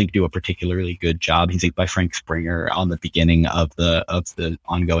who I don't think do a particularly good job. He's inked by Frank Springer on the beginning of the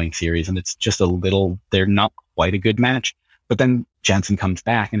ongoing series, and it's just they're not quite a good match. But then Janson comes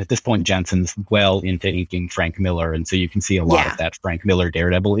back, and at this point, Janson's well into inking Frank Miller, and so you can see a lot of that Frank Miller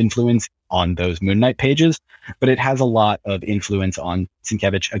Daredevil influence on those Moon Knight pages. But it has a lot of influence on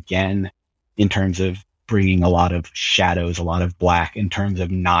Sienkiewicz again, in terms of bringing a lot of shadows, a lot of black, in terms of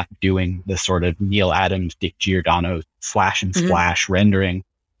not doing the sort of Neil Adams, Dick Giordano slash and splash rendering.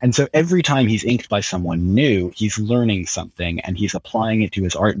 And so every time he's inked by someone new, he's learning something and he's applying it to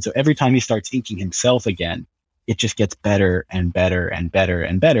his art. And so every time he starts inking himself again, it just gets better and better and better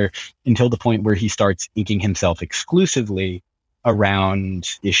and better, until the point where he starts inking himself exclusively around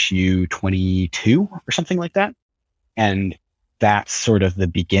issue 22 or something like that. And that's sort of the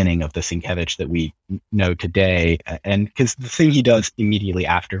beginning of the Sienkiewicz that we know today. And because the thing he does immediately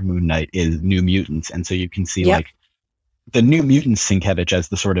after Moon Knight is New Mutants. And so you can see like the New Mutants Sienkiewicz as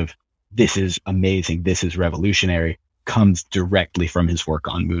the sort of, this is amazing, this is revolutionary, comes directly from his work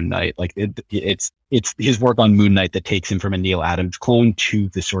on Moon Knight. Like it's his work on Moon Knight that takes him from a Neil Adams clone to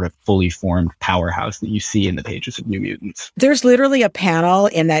the sort of fully formed powerhouse that you see in the pages of New Mutants. There's literally a panel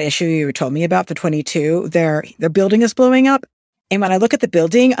in that issue you told me about, the 22. Their building is blowing up. And when I look at the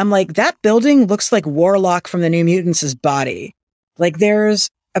building, I'm like, that building looks like Warlock from the New Mutants' body. Like there's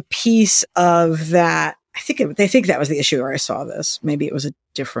a piece of that. They think that was the issue where I saw this. Maybe it was a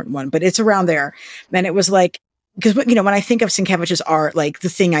different one, but it's around there. And it was like, because, you know, when I think of Sienkiewicz's art, like the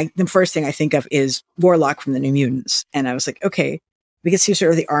first thing I think of is Warlock from the New Mutants. And I was like, okay, we can see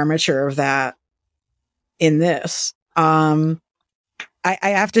sort of the armature of that in this. I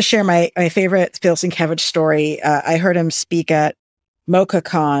have to share my favorite Phil Sienkiewicz story. I heard him speak at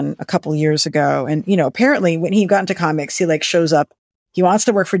MochaCon a couple years ago. And, you know, apparently when he got into comics, he like shows up, he wants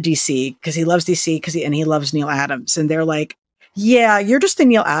to work for DC because he loves DC and he loves Neil Adams. And they're like, yeah, you're just the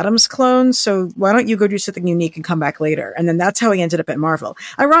Neil Adams clone, so why don't you go do something unique and come back later? And then that's how he ended up at Marvel.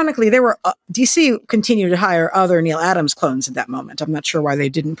 Ironically, DC continued to hire other Neil Adams clones at that moment. I'm not sure why they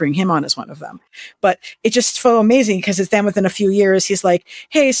didn't bring him on as one of them. But it just so amazing because it's then within a few years, he's like,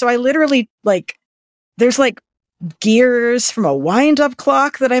 hey, so I literally there's gears from a wind-up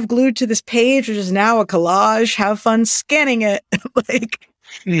clock that I've glued to this page, which is now a collage. Have fun scanning it.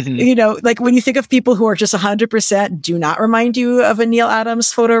 You know, like when you think of people who are just 100% do not remind you of a Neil Adams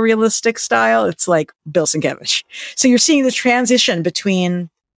photorealistic style, it's like Bill Sienkiewicz. So you're seeing the transition between,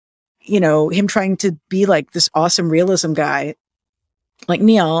 you know, him trying to be like this awesome realism guy like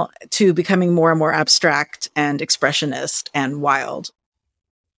Neil to becoming more and more abstract and expressionist and wild.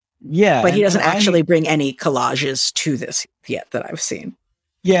 Yeah. But he doesn't actually bring any collages to this yet that I've seen.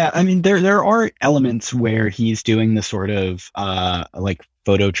 Yeah, I mean, there are elements where he's doing the sort of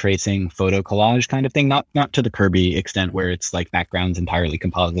photo tracing, photo collage kind of thing, not to the Kirby extent where it's like backgrounds entirely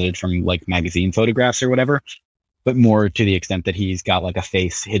composited from like magazine photographs or whatever, but more to the extent that he's got like a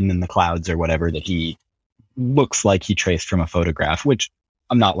face hidden in the clouds or whatever that he looks like he traced from a photograph, which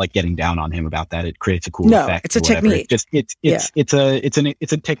I'm not like getting down on him about that. It creates a cool effect. It's a technique.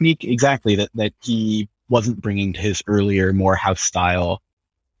 It's a technique exactly that he wasn't bringing to his earlier, more house style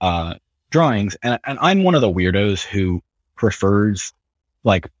drawings. And I'm one of the weirdos who prefers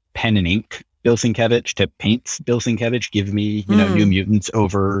like pen and ink Bill Sienkiewicz to paints Bill Sienkiewicz. Give me, New Mutants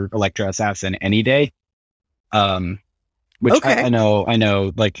over Elektra Assassin any day. Which Okay. I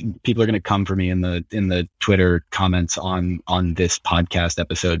know, like people are going to come for me in the Twitter comments on this podcast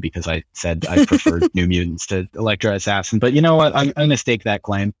episode because I said I preferred New Mutants to Elektra Assassin. But you know what? I'm going to stake that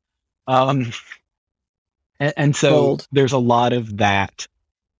claim. And so Bold. there's a lot of that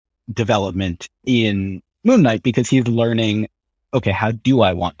development in Moon Knight because he's learning, okay, how do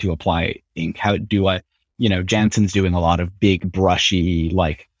I want to apply ink? How do I, Jansen's doing a lot of big, brushy,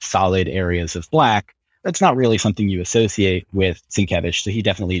 like solid areas of black. That's not really something you associate with Sienkiewicz. So he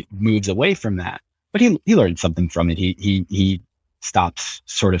definitely moves away from that. But he learned something from it. He stops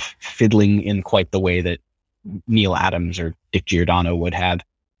sort of fiddling in quite the way that Neil Adams or Dick Giordano would have,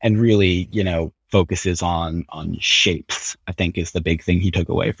 and really, focuses on shapes, I think is the big thing he took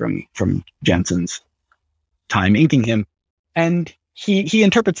away from Jansen's time inking him. And he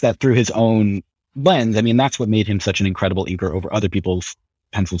interprets that through his own lens. I mean, that's what made him such an incredible inker over other people's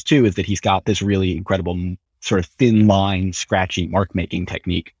pencils too, is that he's got this really incredible sort of thin line, scratchy mark making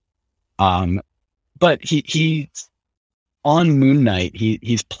technique. But he on Moon Knight,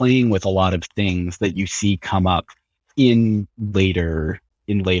 he's playing with a lot of things that you see come up in later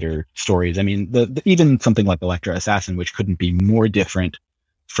stories. I mean, the even something like Elektra Assassin, which couldn't be more different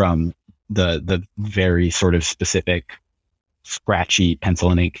from the very sort of specific scratchy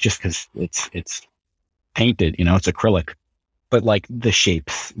pencil and ink, just because it's painted, it's acrylic. But like the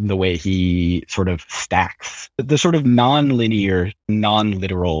shapes, the way he sort of stacks, the sort of non-linear,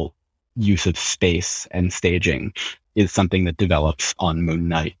 non-literal use of space and staging is something that develops on Moon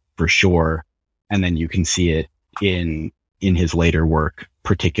Knight for sure. And then you can see it in his later work,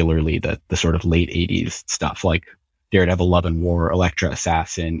 particularly the sort of late 80s stuff like Daredevil Love and War, Elektra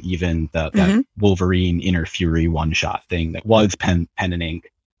Assassin, even that Wolverine Inner Fury one-shot thing that was pen and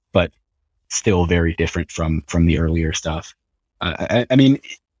ink, but still very different from the earlier stuff. I mean,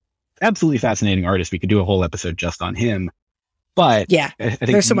 absolutely fascinating artist. We could do a whole episode just on him. But yeah, I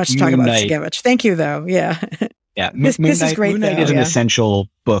think there's so much to talk about Sienkiewicz. Thank you, though. Yeah. Yeah, this is great. Moon Knight is an essential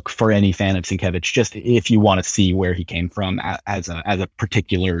book for any fan of Sienkiewicz, just if you want to see where he came from as a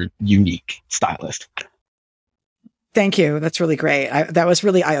particular unique stylist. Thank you. That's really great. That was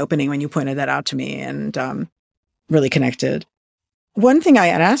really eye-opening when you pointed that out to me, and really connected. One thing I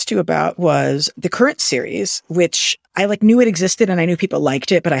had asked you about was the current series, which I knew it existed and I knew people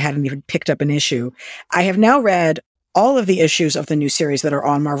liked it, but I hadn't even picked up an issue. I have now read all of the issues of the new series that are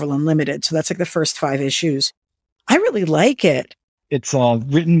on Marvel Unlimited. So that's the first 5 issues. I really like it. It's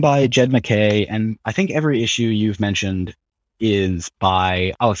written by Jed MacKay, and I think every issue you've mentioned is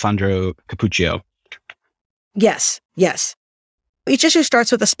by Alessandro Cappuccio. Yes. Each issue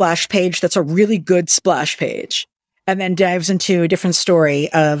starts with a splash page that's a really good splash page, and then dives into a different story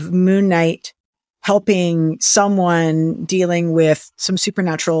of Moon Knight helping someone dealing with some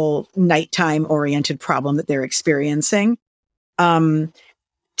supernatural nighttime-oriented problem that they're experiencing.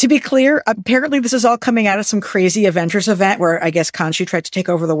 To be clear, apparently this is all coming out of some crazy Avengers event where I guess Khonshu tried to take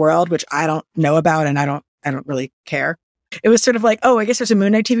over the world, which I don't know about and I don't really care. It was sort of like, oh, I guess there's a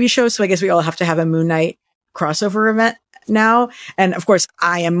Moon Knight TV show, so I guess we all have to have a Moon Knight crossover event now. And of course,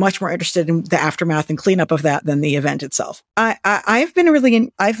 I am much more interested in the aftermath and cleanup of that than the event itself. I've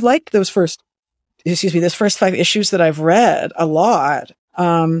liked this first 5 issues that I've read a lot.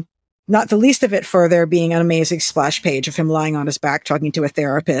 Not the least of it for there being an amazing splash page of him lying on his back talking to a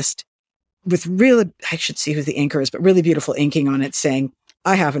therapist with really, I should see who the inker is, but really beautiful inking on it saying,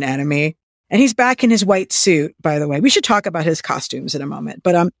 I have an enemy. And he's back in his white suit, by the way. We should talk about his costumes in a moment.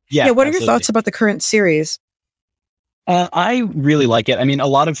 But what are your thoughts about the current series? I really like it. I mean, a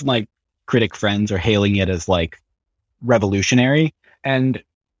lot of my critic friends are hailing it as revolutionary, and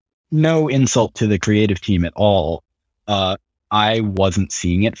no insult to the creative team at all. I wasn't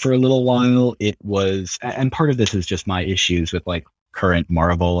seeing it for a little while. It was, and part of this is just my issues with current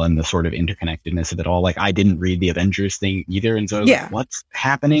Marvel and the sort of interconnectedness of it all. I didn't read the Avengers thing either. And so I was like, what's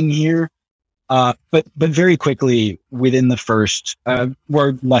happening here? But very quickly within the first,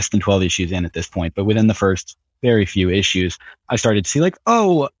 we're less than 12 issues in at this point, but within the first very few issues, I started to see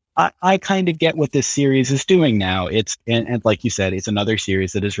I kind of get what this series is doing now. And like you said, it's another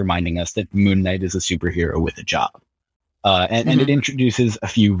series that is reminding us that Moon Knight is a superhero with a job. And it introduces a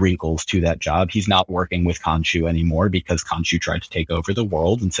few wrinkles to that job. He's not working with Khonshu anymore because Khonshu tried to take over the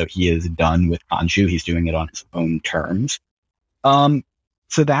world. And so he is done with Khonshu. He's doing it on his own terms.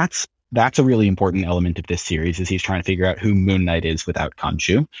 So that's a really important element of this series, is he's trying to figure out who Moon Knight is without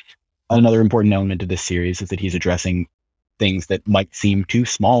Khonshu. Another important element of this series is that he's addressing things that might seem too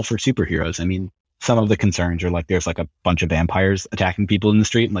small for superheroes. I mean, some of the concerns are there's a bunch of vampires attacking people in the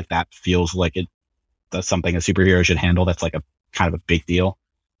street, and that feels like that's something a superhero should handle. That's a kind of a big deal.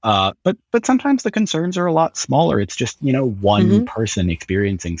 But sometimes the concerns are a lot smaller. It's just, one person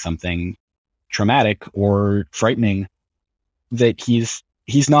experiencing something traumatic or frightening that he's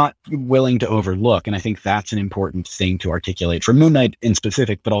not willing to overlook. And I think that's an important thing to articulate for Moon Knight in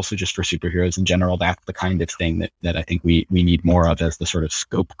specific, but also just for superheroes in general. That's the kind of thing that I think we need more of as the sort of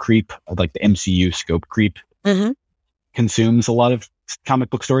scope creep, like the MCU scope creep consumes a lot of comic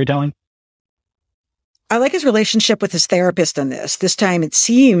book storytelling. I like his relationship with his therapist in this. This time it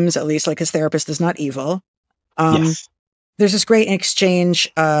seems at least like his therapist is not evil. Yes. There's this great exchange.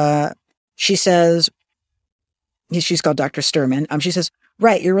 She says, she's called Dr. Sturman. She says,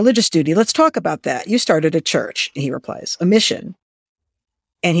 right, your religious duty. Let's talk about that. You started a church. And he replies, a mission.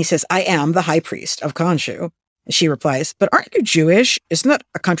 And he says, I am the high priest of Khonshu. And she replies, but aren't you Jewish? Isn't that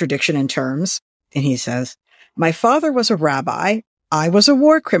a contradiction in terms? And he says, my father was a rabbi. I was a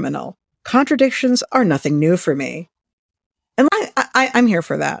war criminal. Contradictions are nothing new for me. And I'm here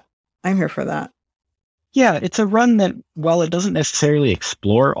for that. I'm here for that. Yeah, it's a run that, while it doesn't necessarily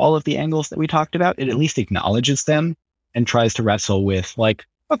explore all of the angles that we talked about, it at least acknowledges them and tries to wrestle with, like,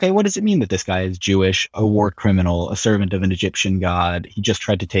 okay, what does it mean that this guy is Jewish, a war criminal, a servant of an Egyptian god? He just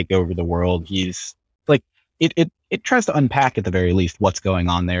tried to take over the world. He's like, it tries to unpack at the very least what's going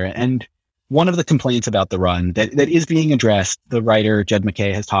on there. And one of the complaints about the run that is being addressed, the writer Jed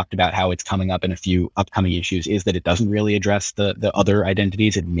MacKay has talked about how it's coming up in a few upcoming issues, is that it doesn't really address the other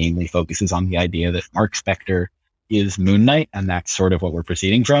identities. It mainly focuses on the idea that Mark Spector is Moon Knight, and that's sort of what we're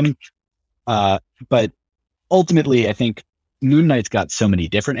proceeding from. But ultimately, I think Moon Knight's got so many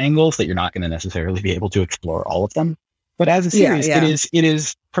different angles that you're not going to necessarily be able to explore all of them. But as a series, it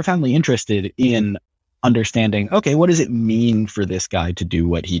is profoundly interested in understanding, okay, what does it mean for this guy to do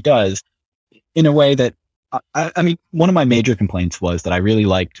what he does? In a way that, I mean, one of my major complaints was that I really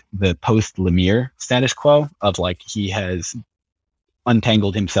liked the post-Lemire status quo of, like, he has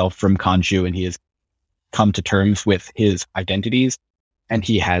untangled himself from Khonshu and he has come to terms with his identities. And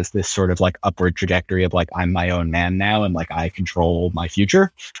he has this sort of, like, upward trajectory of, like, I'm my own man now and, like, I control my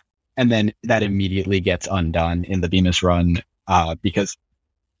future. And then that immediately gets undone in the Bemis run because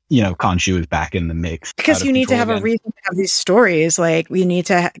Khonshu is back in the mix. Because you need to have a reason to have these stories. Like, you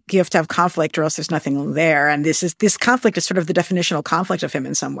have to have conflict, or else there's nothing there. And this conflict is sort of the definitional conflict of him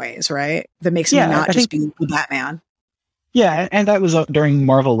in some ways, right? That makes him not just be Batman. Yeah, and that was during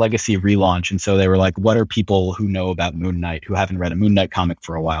Marvel Legacy relaunch, and so they were like, "What are people who know about Moon Knight who haven't read a Moon Knight comic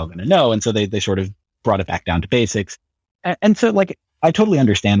for a while going to know?" And so they sort of brought it back down to basics. And so, like, I totally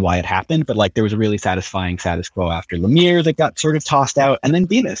understand why it happened, but, like, there was a really satisfying status quo after Lemire that got sort of tossed out. And then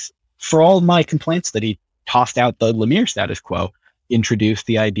Bemis, for all my complaints that he tossed out the Lemire status quo, introduced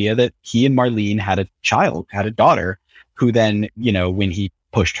the idea that he and Marlene had a daughter, who then, when he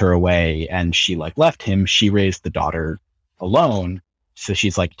pushed her away and she, like, left him, she raised the daughter alone. So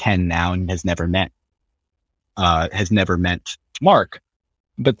she's, like, 10 now and has never met Mark.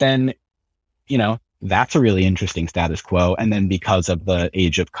 But then, that's a really interesting status quo. And then because of the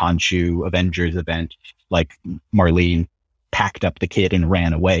Age of Khonshu Avengers event, like, Marlene packed up the kid and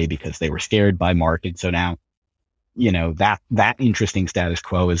ran away because they were scared by Mark. And so now, that interesting status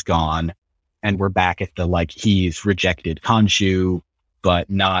quo is gone. And we're back at the, like, he's rejected Khonshu, but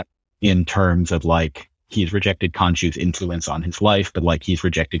not in terms of, like, he's rejected Khonshu's influence on his life, but, like, he's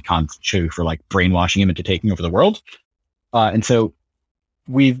rejected Khonshu for, like, brainwashing him into taking over the world. And so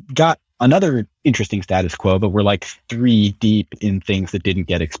we've got another interesting status quo, but we're, like, 3 deep in things that didn't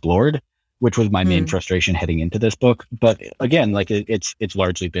get explored, which was my main frustration heading into this book. But again, like, it's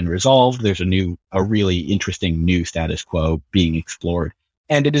largely been resolved. There's a really interesting new status quo being explored.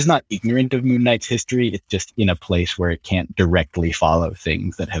 And it is not ignorant of Moon Knight's history. It's just in a place where it can't directly follow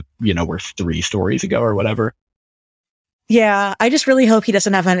things that have, were 3 stories ago or whatever. Yeah, I just really hope he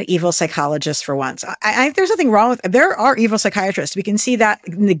doesn't have an evil psychologist for once. There's nothing wrong with, there are evil psychiatrists. We can see that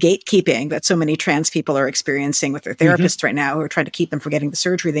in the gatekeeping that so many trans people are experiencing with their therapists right now, who are trying to keep them from getting the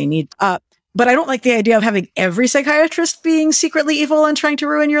surgery they need. But I don't like the idea of having every psychiatrist being secretly evil and trying to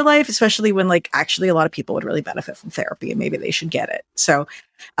ruin your life, especially when, like, actually a lot of people would really benefit from therapy and maybe they should get it. So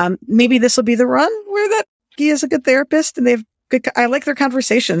maybe this will be the run where that he is a good therapist and they've good. I like their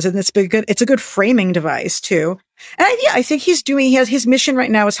conversations, and it's a good framing device too. And I think he has his mission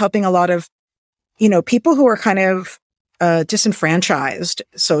right now is helping a lot of, people who are kind of disenfranchised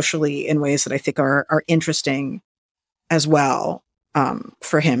socially in ways that I think are interesting as well.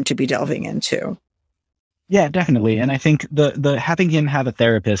 For him to be delving into. Yeah, definitely. And I think the having him have a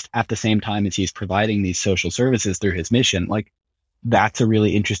therapist at the same time as he's providing these social services through his mission, like, that's a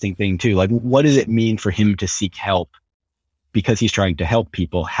really interesting thing too. Like, what does it mean for him to seek help because he's trying to help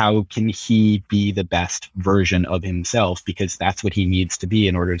people, how can he be the best version of himself? Because that's what he needs to be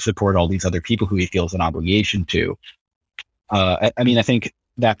in order to support all these other people who he feels an obligation to. I mean, I think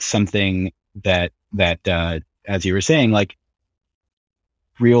that's something that as you were saying, like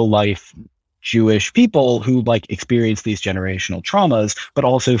real life Jewish people who like experience these generational traumas, but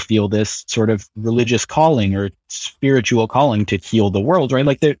also feel this sort of religious calling or spiritual calling to heal the world, right?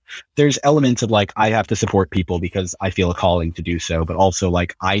 Like there's elements of like, I have to support people because I feel a calling to do so, but also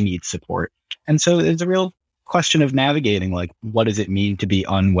like I need support. And so there's a real question of navigating, like, what does it mean to be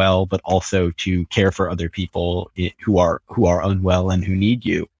unwell, but also to care for other people who are unwell and who need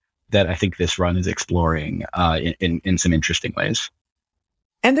you, that I think this run is exploring in some interesting ways.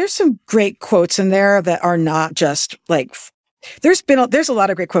 And there's some great quotes in there that are not just like, there's a lot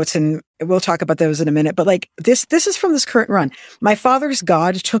of great quotes, and we'll talk about those in a minute. But like this is from this current run. My father's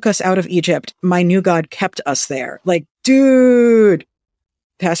God took us out of Egypt. My new God kept us there. Like, dude,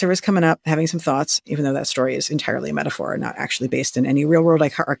 Passover is coming up, having some thoughts, even though that story is entirely a metaphor and not actually based in any real world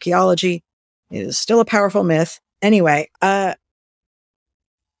like archaeology. It is still a powerful myth. Anyway,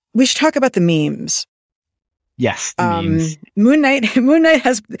 we should talk about the memes. Yes. Memes. Moon Knight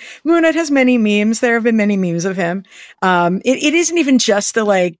has many memes. There have been many memes of him. It isn't even just the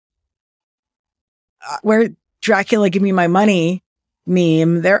like, where Dracula give me my money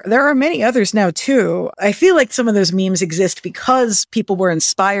meme. There are many others now too. I feel like some of those memes exist because people were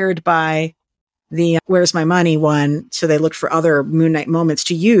inspired by the where's my money one. So they looked for other Moon Knight moments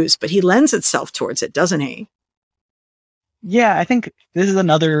to use, but he lends itself towards it, doesn't he? Yeah. I think this is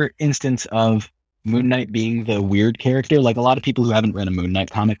another instance of Moon Knight being the weird character. Like a lot of people who haven't read a Moon Knight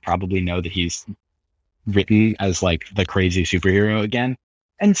comic probably know that he's written as like the crazy superhero again.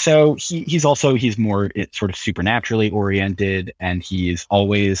 And so he's more sort of supernaturally oriented, and he's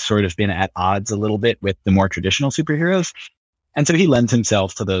always sort of been at odds a little bit with the more traditional superheroes. And so he lends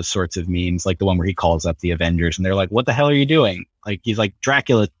himself to those sorts of memes, like the one where he calls up the Avengers and they're like, what the hell are you doing? Like, he's like,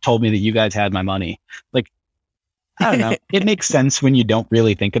 Dracula told me that you guys had my money. Like, I don't know. It makes sense when you don't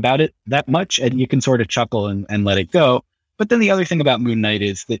really think about it that much, and you can sort of chuckle and let it go. But then the other thing about Moon Knight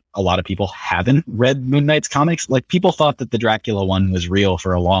is that a lot of people haven't read Moon Knight's comics. Like, people thought that the Dracula one was real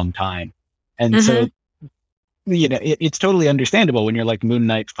for a long time. And so, you know, it's totally understandable when you're like, Moon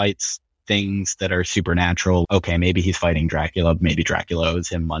Knight fights things that are supernatural. Okay, maybe he's fighting Dracula. Maybe Dracula owes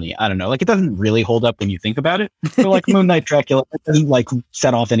him money. I don't know. Like, it doesn't really hold up when you think about it. So like Moon Knight, Dracula, it doesn't like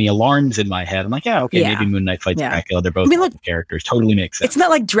set off any alarms in my head. I'm like, maybe Moon Knight fights Dracula. They're both characters. Totally makes sense. It's not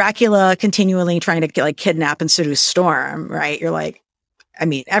like Dracula continually trying to like kidnap and seduce Storm, right? You're like, I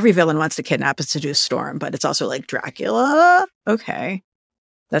mean, every villain wants to kidnap and seduce Storm, but it's also like Dracula. Okay.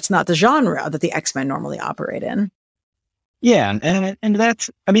 That's not the genre that the X-Men normally operate in. Yeah, and that's,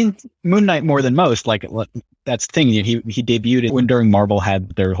 I mean, Moon Knight more than most, like, that's the thing. He debuted when during Marvel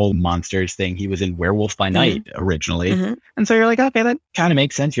had their whole monsters thing. He was in Werewolf by Night originally. And so you're like, okay, that kind of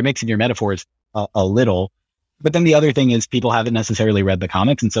makes sense. You're mixing your metaphors a little. But then the other thing is people haven't necessarily read the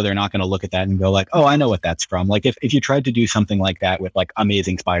comics, and so they're not going to look at that and go like, oh, I know what that's from. Like, if you tried to do something like that with like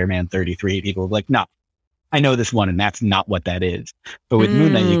Amazing Spider-Man 33, people would be like, no, I know this one, and that's not what that is. But with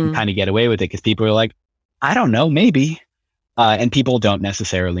Moon Knight, you can kind of get away with it because people are like, I don't know, maybe. And people don't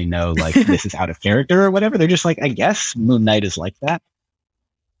necessarily know, like, this is out of character or whatever. They're just like, I guess Moon Knight is like that.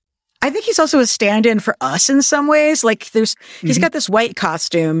 I think he's also a stand-in for us in some ways. Like, he's got this white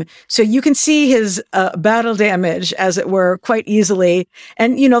costume, so you can see his battle damage, as it were, quite easily.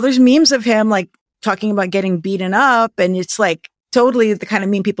 And, you know, there's memes of him, like, talking about getting beaten up, and it's, like, totally the kind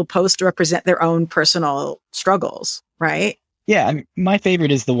of meme people post to represent their own personal struggles, right? Yeah, I mean, my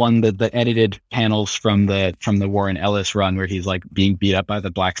favorite is the one that the edited panels from the Warren Ellis run where he's like being beat up by the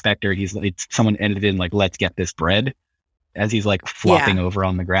Black Spectre. Someone edited in like, let's get this bread, as he's like flopping over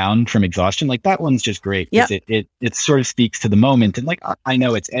on the ground from exhaustion. Like, that one's just great. Yep. It sort of speaks to the moment, and like, I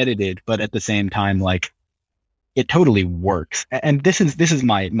know it's edited, but at the same time, like, it totally works. And this is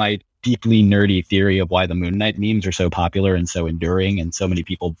my deeply nerdy theory of why the Moon Knight memes are so popular and so enduring, and so many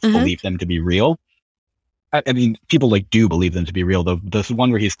people believe them to be real. I mean, people like do believe them to be real. The one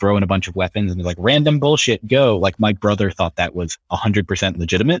where he's throwing a bunch of weapons and he's like, random bullshit, go. Like, my brother thought that was 100%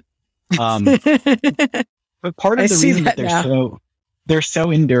 legitimate. But part of the reason that they're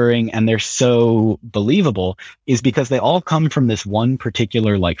so enduring and they're so believable is because they all come from this one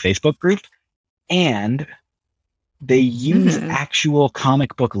particular like Facebook group, and they use actual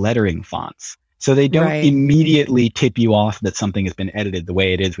comic book lettering fonts. So they don't immediately tip you off that something has been edited the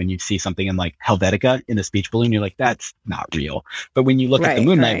way it is when you see something in like Helvetica in a speech balloon. You're like, that's not real. But when you look at the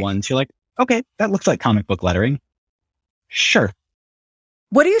Moon Knight ones, you're like, okay, that looks like comic book lettering. Sure.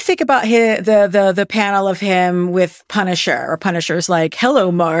 What do you think about the panel of him with Punisher? Or Punisher's like, "Hello,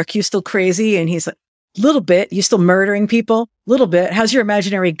 Mark, you still crazy?" And he's like, "Little bit. You still murdering people? Little bit. How's your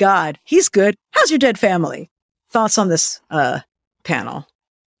imaginary god? He's good. How's your dead family?" Thoughts on this panel?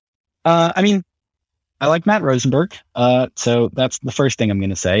 I mean, I like Matt Rosenberg. So that's the first thing I'm going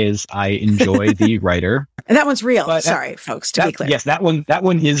to say is I enjoy the writer. And that one's real. But Sorry, folks, to be clear. Yes, that one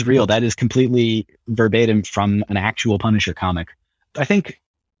is real. That is completely verbatim from an actual Punisher comic. I think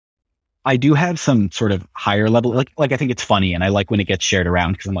I do have some sort of higher level, like I think it's funny, and I like when it gets shared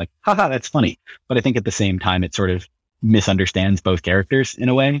around because I'm like, haha, that's funny. But I think at the same time, it sort of misunderstands both characters in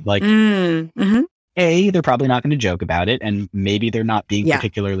a way. Like, they're probably not going to joke about it, and maybe they're not being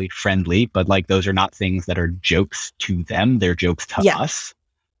particularly friendly, but like those are not things that are jokes to them. They're jokes to us.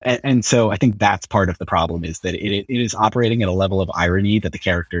 And so I think that's part of the problem is that it is operating at a level of irony that the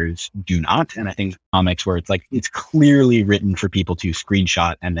characters do not. And I think comics where it's like, it's clearly written for people to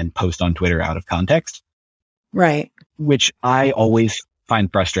screenshot and then post on Twitter out of context. Right. Which I always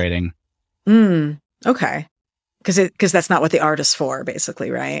find frustrating. Okay. Because that's not what the art is for, basically,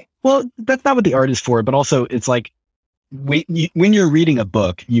 right? Well, that's not what the art is for, but also it's like, when you're reading a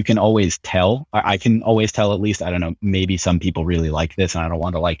book, you can always tell. I can always tell, at least, I don't know, maybe some people really like this and I don't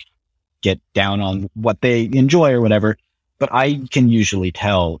want to like get down on what they enjoy or whatever. But I can usually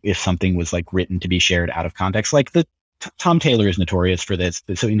tell if something was like written to be shared out of context. Like Tom Taylor is notorious for this.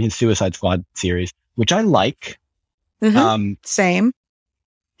 So in his Suicide Squad series, which I like. Same.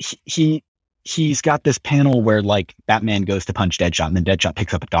 He's got this panel where like Batman goes to punch Deadshot and then Deadshot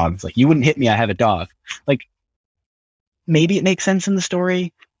picks up a dog. It's like, "You wouldn't hit me. I have a dog." Like, maybe it makes sense in the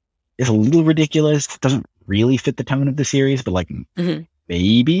story. It's a little ridiculous. It doesn't really fit the tone of the series, but like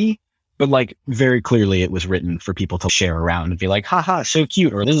maybe. But like very clearly it was written for people to share around and be like, "Haha, so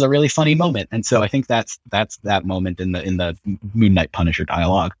cute," or "This is a really funny moment." And so I think that's that moment in the Moon Knight Punisher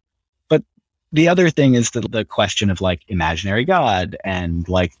dialogue. But the other thing is the question of like imaginary god and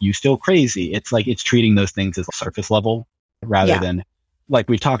like, "You still crazy?" It's like it's treating those things as a surface level rather than, like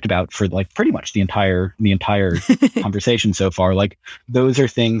we've talked about for like pretty much the entire conversation so far, like those are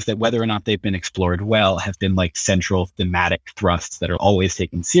things that whether or not they've been explored well have been like central thematic thrusts that are always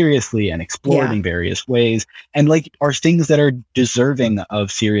taken seriously and explored in various ways and like are things that are deserving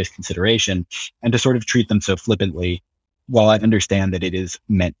of serious consideration. And to sort of treat them so flippantly, while I understand that it is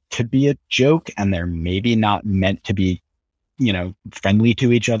meant to be a joke and they're maybe not meant to be, friendly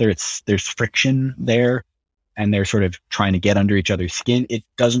to each other, there's friction there. And they're sort of trying to get under each other's skin. It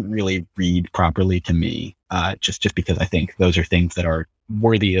doesn't really read properly to me, just because I think those are things that are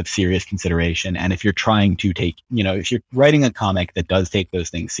worthy of serious consideration. And if you're trying to take, if you're writing a comic that does take those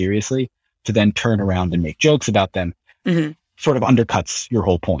things seriously, to then turn around and make jokes about them sort of undercuts your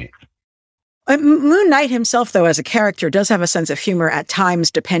whole point. Moon Knight himself, though, as a character, does have a sense of humor at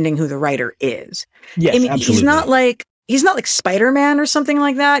times, depending who the writer is. Yes, absolutely. He's not like Spider-Man or something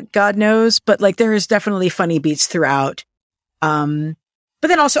like that, God knows, but like there is definitely funny beats throughout. But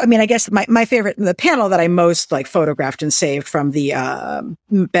then also, I mean, I guess my favorite, the panel that I most like photographed and saved from the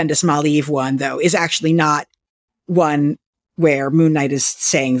Bendis Maliv one, though, is actually not one where Moon Knight is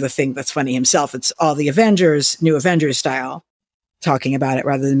saying the thing that's funny himself. It's all the Avengers, New Avengers style, talking about it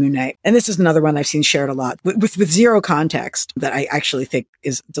rather than Moon Knight. And this is another one I've seen shared a lot with zero context that I actually think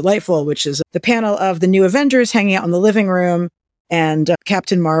is delightful, which is the panel of the New Avengers hanging out in the living room and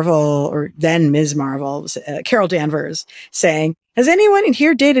Captain Marvel, or then Ms. Marvel, Carol Danvers, saying, "Has anyone in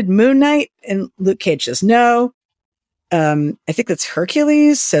here dated Moon Knight?" And Luke Cage says no. I think that's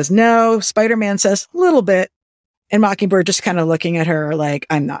Hercules says no. Spider-Man says a little bit. And Mockingbird just kind of looking at her like,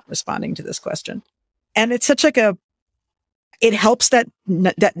 "I'm not responding to this question." And it's such like it helps that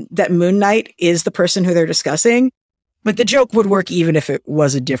Moon Knight is the person who they're discussing, but the joke would work even if it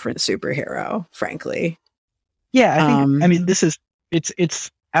was a different superhero, frankly. Yeah, I mean,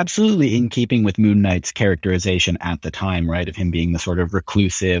 it's absolutely in keeping with Moon Knight's characterization at the time, right? Of him being the sort of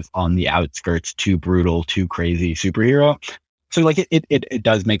reclusive, on the outskirts, too brutal, too crazy superhero. So like it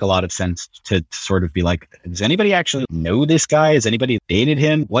does make a lot of sense to sort of be like, does anybody actually know this guy? Has anybody dated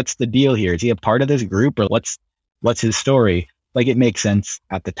him? What's the deal here? Is he a part of this group, or what's his story? Like, it makes sense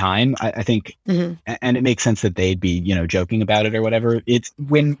at the time, I think, and it makes sense that they'd be, joking about it or whatever. It's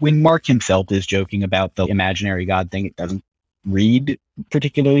when Mark himself is joking about the imaginary god thing, it doesn't read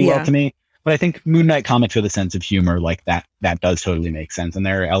particularly well to me. But I think Moon Knight comics with a sense of humor like that does totally make sense. And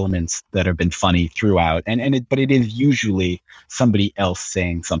there are elements that have been funny throughout. But it is usually somebody else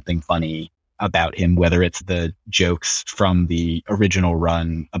saying something funny about him, whether it's the jokes from the original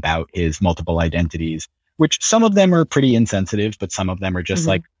run about his multiple identities, which some of them are pretty insensitive, but some of them are just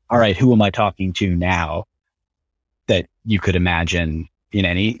like, all right, who am I talking to now? That you could imagine in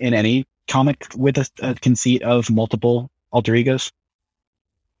any comic with a conceit of multiple alter egos.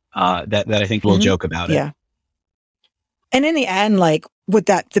 That I think will joke about it. Yeah. And in the end, like what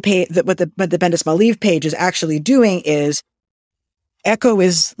the Bendis Maliv page is actually doing is Echo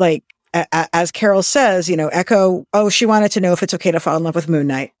is like, as Carol says, Echo, she wanted to know if it's okay to fall in love with Moon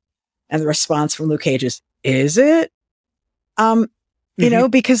Knight. And the response from Luke Cage is it?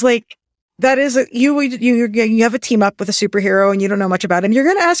 Because like that is you have a team up with a superhero and you don't know much about him. You're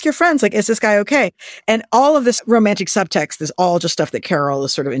going to ask your friends, like, is this guy okay? And all of this romantic subtext is all just stuff that Carol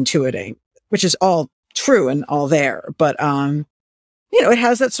is sort of intuiting, which is all true and all there. But, it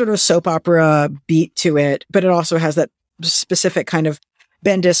has that sort of soap opera beat to it, but it also has that specific kind of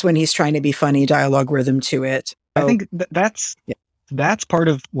Bendis when he's trying to be funny dialogue rhythm to it. I think that's part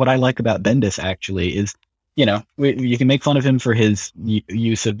of what I like about Bendis actually is, you can make fun of him for his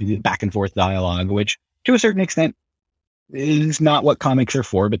use of back and forth dialogue, which to a certain extent is not what comics are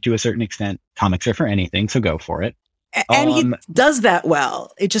for, but to a certain extent, comics are for anything. So go for it. And he does that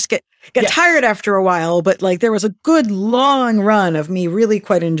well. It just get tired after a while, but like there was a good long run of me really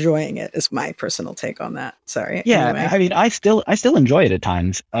quite enjoying it is my personal take on that. Sorry. Yeah. Anyway. I mean, I still enjoy it at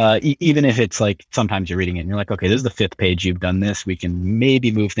times. Even if it's like, sometimes you're reading it and you're like, okay, this is the 5th page you've done this. We can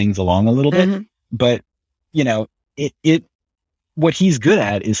maybe move things along a little bit, but what he's good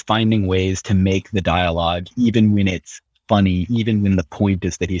at is finding ways to make the dialogue, even when it's funny, even when the point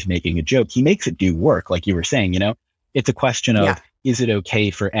is that he's making a joke, he makes it do work. Like you were saying, it's a question of, is it okay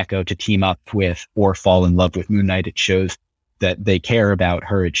for Echo to team up with or fall in love with Moon Knight? It shows that they care about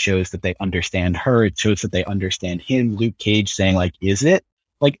her. It shows that they understand her. It shows that they understand him. Luke Cage saying like, is it?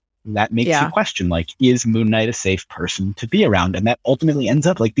 Like that makes you question, like, is Moon Knight a safe person to be around? And that ultimately ends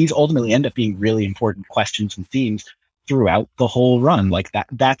up ultimately end up being really important questions and themes throughout the whole run. Like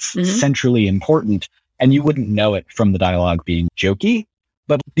that's centrally important. And you wouldn't know it from the dialogue being jokey,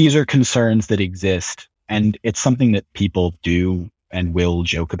 but these are concerns that exist. And it's something that people do and will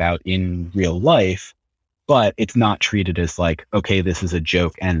joke about in real life, but it's not treated as like, okay, this is a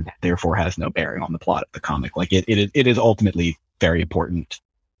joke and therefore has no bearing on the plot of the comic. Like it is ultimately very important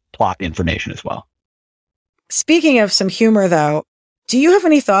plot information as well. Speaking of some humor, though, do you have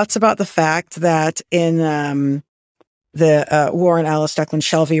any thoughts about the fact that in the Warren Ellis Declan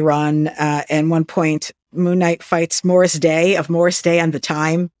Shelvey run, at one point, Moon Knight fights Morris Day of Morris Day and the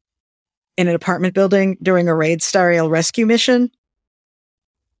Time in an apartment building during a raid style rescue mission?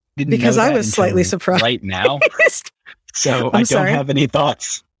 Because I was slightly surprised. Right now. So I don't have any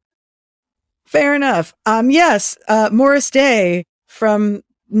thoughts. Fair enough. Yes, Morris Day from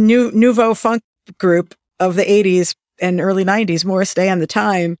Nouveau Funk group of the 80s and early 90s, Morris Day and the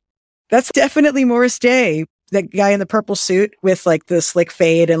Time. That's definitely Morris Day, that guy in the purple suit with like the slick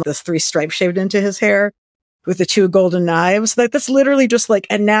fade and this 3 stripes shaved into his hair with the 2 golden knives. Like that's literally just like,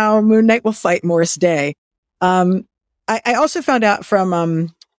 and now Moon Knight will fight Morris Day. I also found out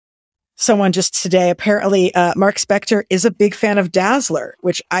from someone just today, apparently Mark Spector is a big fan of Dazzler,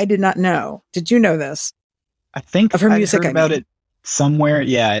 which I did not know. Did you know this? I think of her music. I heard about it somewhere.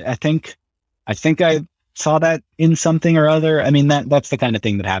 Yeah, I think I saw that in something or other. I mean, that's the kind of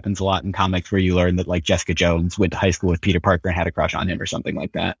thing that happens a lot in comics where you learn that like Jessica Jones went to high school with Peter Parker and had a crush on him or something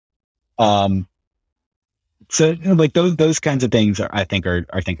like that. So like those kinds of things I think are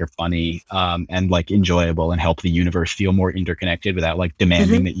funny, and like enjoyable and help the universe feel more interconnected without like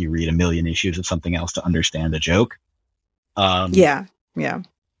demanding that you read a million issues of something else to understand a joke. Yeah.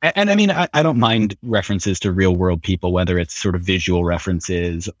 And I mean, I don't mind references to real world people, whether it's sort of visual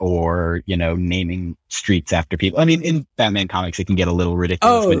references or, naming streets after people. I mean, in Batman comics, it can get a little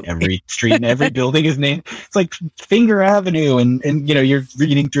ridiculous when every street and every building is named. It's like Finger Avenue and you're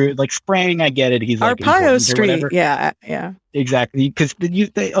reading through it like Sprang. I get it. He's like Arpaio Street. Yeah. Exactly. Because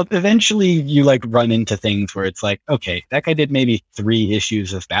eventually you like run into things where it's like, okay, that guy did maybe 3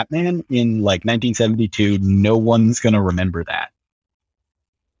 issues of Batman in like 1972. No one's going to remember that.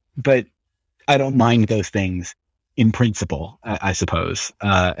 But I don't mind those things in principle, I suppose.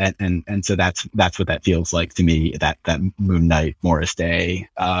 And so that's what that feels like to me, that Moon Knight, Morris Day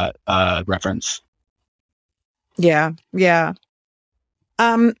reference. Yeah.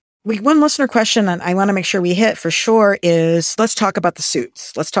 One listener question, and I want to make sure we hit for sure, is let's talk about the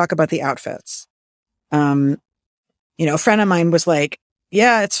suits. Let's talk about the outfits. A friend of mine was like,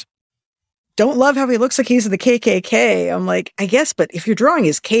 yeah, don't love how he looks like he's in the KKK. I'm like, I guess, but if you're drawing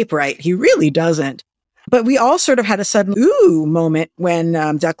his cape right, he really doesn't. But we all sort of had a sudden ooh moment when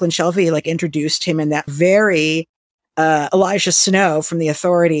Declan Shelvey like introduced him in that very Elijah Snow from the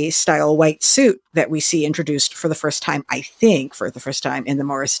Authority style white suit that we see introduced for the first time, I think, in the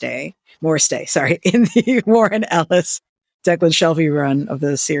in the Warren Ellis Declan Shalvey run of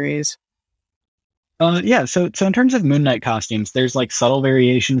the series. Yeah, so in terms of Moon Knight costumes, there's like subtle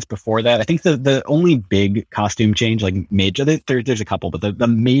variations before that. I think the only big costume change, like major, there's a couple, but the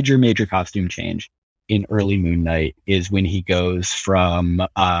major costume change in early Moon Knight is when he goes from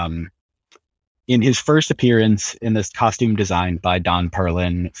in his first appearance in this costume designed by Don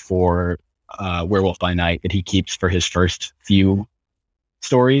Perlin for Werewolf by Night that he keeps for his first few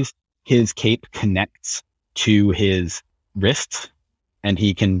stories, his cape connects to his wrists and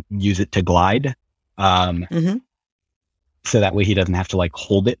he can use it to glide. So that way he doesn't have to like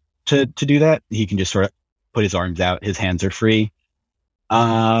hold it to do that. He can just sort of put his arms out. His hands are free.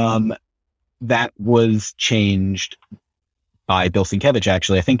 That was changed by Bill Sienkiewicz,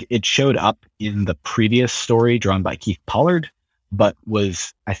 actually. I think it showed up in the previous story drawn by Keith Pollard, but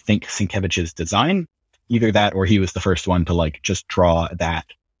was, I think, Sienkiewicz's design. Either that or he was the first one to like just draw that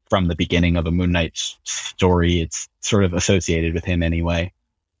from the beginning of a Moon Knight story. It's sort of associated with him anyway.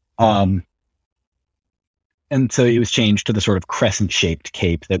 And so it was changed to the sort of crescent-shaped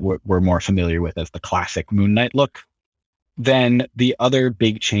cape that we're more familiar with as the classic Moon Knight look. Then the other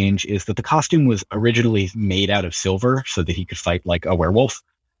big change is that the costume was originally made out of silver so that he could fight like a werewolf.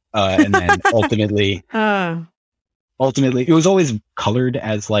 And then ultimately, it was always colored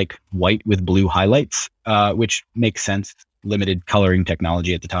as like white with blue highlights, which makes sense. Limited coloring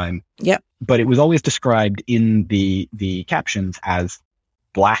technology at the time. Yep. But it was always described in the captions as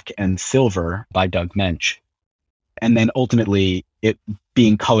black and silver by Doug Mensch. And then ultimately it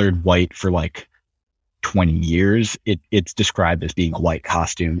being colored white for like 20 years, it's described as being a white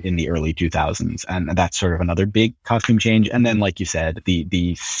costume in the early 2000s. And that's sort of another big costume change. And then, like you said,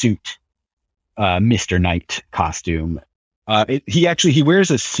 the suit, Mr. Knight costume, he wears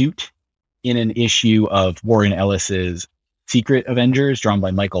a suit in an issue of Warren Ellis's Secret Avengers drawn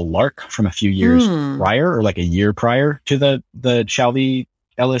by Michael Lark from a few years prior, or like a year prior to the Shalvey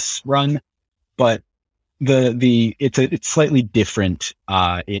Ellis run. But it's slightly different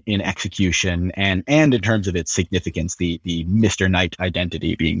in execution and in terms of its significance, the Mr. Knight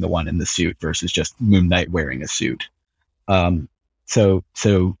identity being the one in the suit versus just Moon Knight wearing a suit.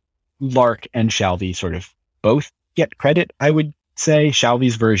 So Lark and Shalvey sort of both get credit, I would say.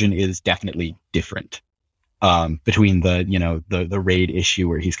 Shalvey's version is definitely different between the raid issue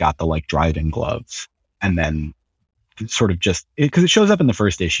where he's got the like driving gloves and then sort of just because it shows up in the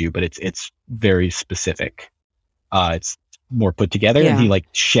first issue, but it's very specific. It's more put together, and he like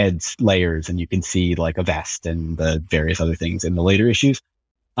sheds layers, and you can see like a vest and the various other things in the later issues.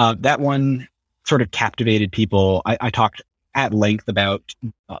 That one sort of captivated people. I talked at length about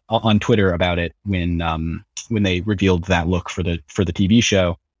on Twitter about it when they revealed that look for the TV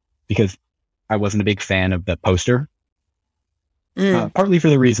show, because I wasn't a big fan of the poster. Partly for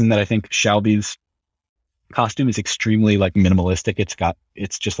the reason that I think Shalvey's costume is extremely like minimalistic.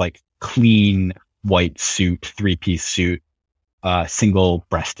 It's just like clean white suit, 3-piece suit, single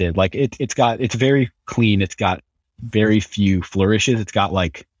breasted. Like it's very clean. It's got very few flourishes. It's got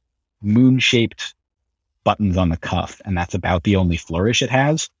like moon shaped buttons on the cuff, and that's about the only flourish it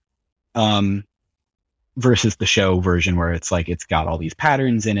has. Versus the show version where it's like it's got all these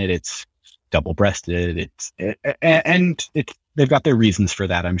patterns in it. It's double breasted. They've got their reasons for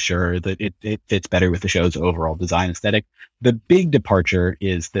that. I'm sure that it fits better with the show's overall design aesthetic. The big departure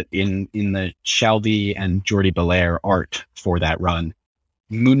is that in the Shalvey and Jordi Belair art for that run,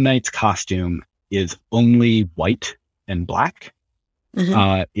 Moon Knight's costume is only white and black.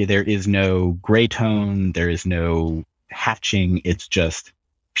 There is no gray tone. There is no hatching. It's just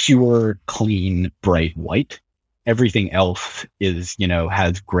pure, clean, bright white. Everything else is,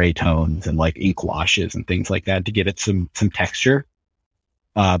 has gray tones and like ink washes and things like that to give it some texture.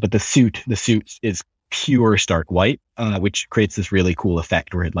 But the suit is pure stark white, which creates this really cool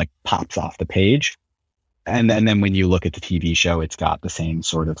effect where it like pops off the page. And then when you look at the TV show, it's got the same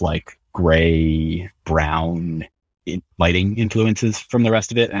sort of like gray, brown lighting influences from the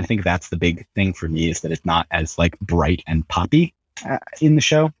rest of it. And I think that's the big thing for me, is that it's not as like bright and poppy in the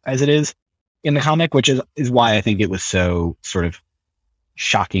show as it is in the comic, which is why I think it was so sort of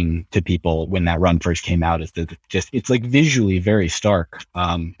shocking to people when that run first came out, is that it's like visually very stark.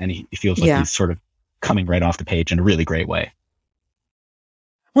 And he feels like he's sort of coming right off the page in a really great way.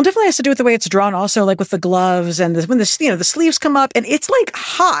 Well, definitely has to do with the way it's drawn also, like with the gloves and when the sleeves come up and it's like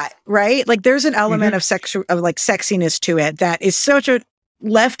hot, right? Like there's an element of sexiness to it that is such a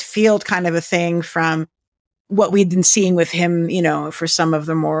left field kind of a thing from what we'd been seeing with him, for some of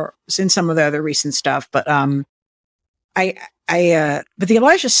the other recent stuff. But, but the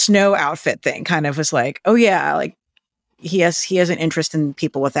Elijah Snow outfit thing kind of was like, oh yeah, like he has an interest in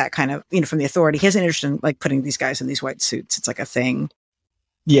people with that kind of, from the authority. He has an interest in like putting these guys in these white suits. It's like a thing.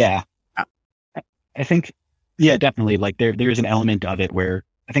 Yeah. I think, yeah, definitely. Like there is an element of it where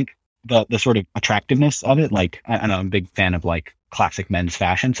I think the sort of attractiveness of it, like, I know I'm a big fan of like classic men's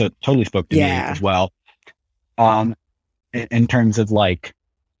fashion. So it totally spoke to me as well. In terms of like,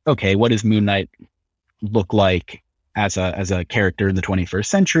 okay, what does Moon Knight look like as a character in the 21st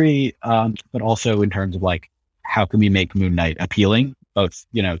century? But also in terms of like, how can we make Moon Knight appealing, both,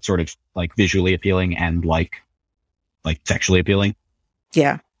 sort of like visually appealing and like sexually appealing.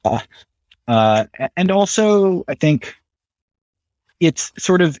 Yeah. And also I think it's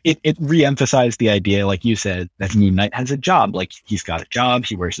sort of, it re-emphasized the idea, like you said, that Moon Knight has a job. Like he's got a job,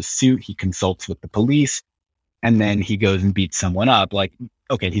 he wears a suit, he consults with the police, and then he goes and beats someone up. Like,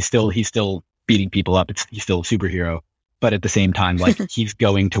 okay, he's still beating people up. He's still a superhero, but at the same time, like he's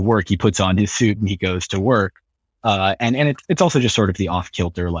going to work, he puts on his suit and he goes to work. And it's also just sort of the off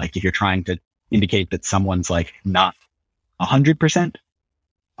kilter. Like if you're trying to indicate that someone's like not 100%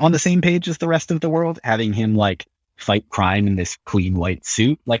 on the same page as the rest of the world, having him like fight crime in this clean white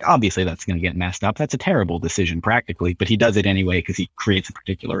suit, like obviously that's going to get messed up. That's a terrible decision practically, but he does it anyway because he creates a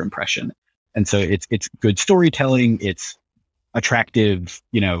particular impression. And so it's good storytelling. It's attractive,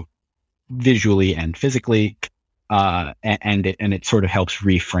 visually and physically. And it sort of helps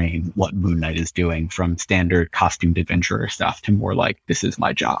reframe what Moon Knight is doing from standard costumed adventurer stuff to more like, this is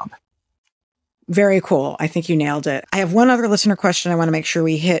my job. Very cool. I think you nailed it. I have one other listener question I want to make sure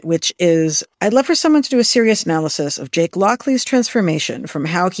we hit, which is, I'd love for someone to do a serious analysis of Jake Lockley's transformation from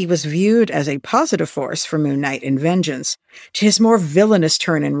how he was viewed as a positive force for Moon Knight in Vengeance to his more villainous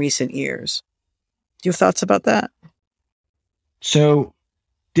turn in recent years. Do you have thoughts about that? So,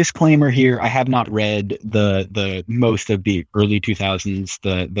 disclaimer here, I have not read the most of the early 2000s,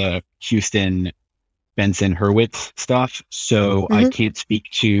 the Houston Benson Hurwitz stuff. So I can't speak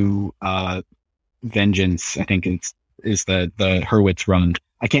to Vengeance. I think is the Hurwitz run.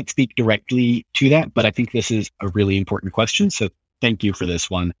 I can't speak directly to that, but I think this is a really important question. So thank you for this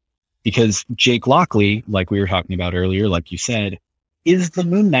one, because Jake Lockley, like we were talking about earlier, like you said, is the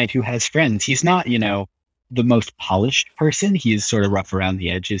Moon Knight who has friends. He's not, the most polished person. He's sort of rough around the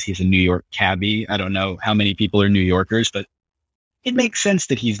edges. He's a New York cabbie. I don't know how many people are New Yorkers, but it makes sense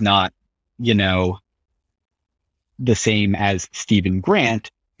that he's not, the same as Stephen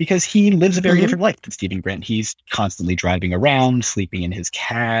Grant, because he lives a very different life than Stephen Grant. He's constantly driving around, sleeping in his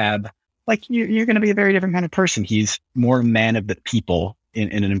cab. Like you're going to be a very different kind of person. He's more man of the people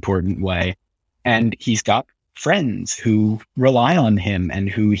in an important way. And he's got friends who rely on him and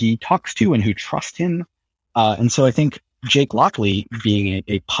who he talks to and who trust him. And so I think Jake Lockley being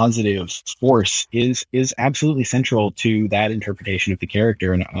a positive force is absolutely central to that interpretation of the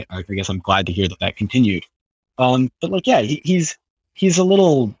character. And I guess I'm glad to hear that continued. But like, yeah, he's a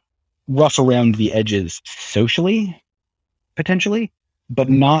little rough around the edges socially, potentially, but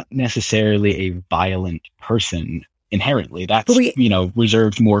not necessarily a violent person inherently. That's,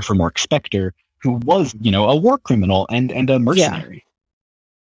 reserved more for Mark Spector, who was, a war criminal and a mercenary. Yeah.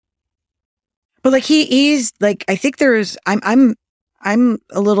 But like he's like, I think I'm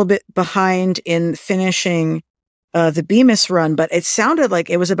a little bit behind in finishing the Bemis run, but it sounded like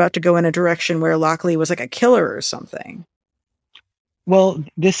it was about to go in a direction where Lockley was like a killer or something. Well,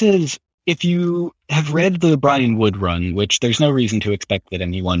 this is, if you have read the Brian Wood run, which there's no reason to expect that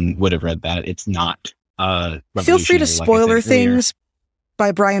anyone would have read that. It's not feel free to spoiler things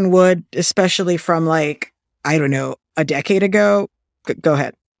by Brian Wood, especially from like, I don't know, a decade ago. Go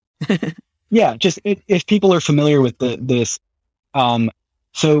ahead. Yeah, just if people are familiar with this,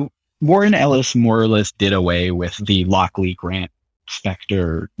 so Warren Ellis more or less did away with the Lockley, Grant,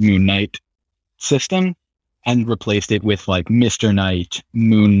 Spector, Moon Knight system and replaced it with like Mr. Knight,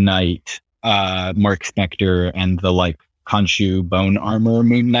 Moon Knight, Mark Spector, and the like Khonshu bone armor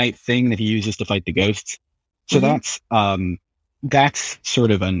Moon Knight thing that he uses to fight the ghosts. So that's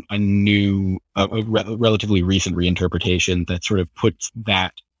sort of a new, relatively recent reinterpretation that sort of puts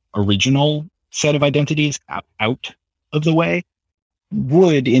that original set of identities out of the way.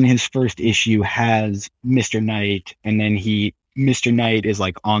 Wood in his first issue has Mr. Knight, and then Mr. Knight is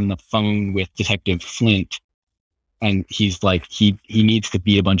like on the phone with Detective Flint, and he's like he needs to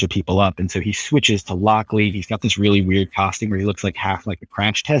beat a bunch of people up, and so he switches to Lockley. He's got this really weird costume where he looks like half like a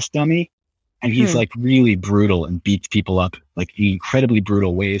crash test dummy, and he's like really brutal and beats people up like in incredibly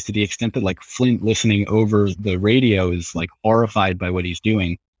brutal ways, to the extent that like Flint, listening over the radio, is like horrified by what he's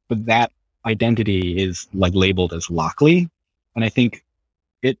doing. But that identity is like labeled as Lockley. And I think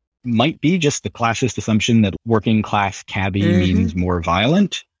it might be just the classist assumption that working class cabbie means more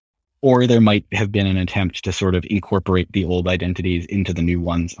violent. or there might have been an attempt to sort of incorporate the old identities into the new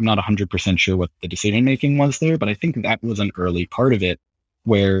ones. I'm not 100% sure what the decision making was there, but I think that was an early part of it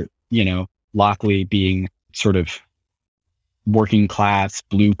where, Lockley being sort of working class,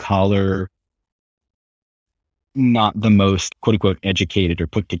 blue collar, not the most quote unquote educated or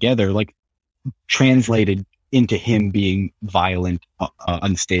put together, like translated into him being violent,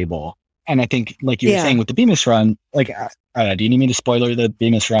 unstable. And I think, like you were saying with the Bemis run, like, do you need me to spoiler the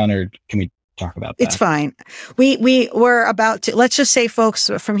Bemis run, or can we talk about that? It's fine. We're about to, let's just say, folks,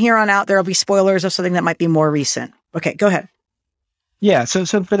 from here on out, there'll be spoilers of something that might be more recent. Okay, go ahead. Yeah, so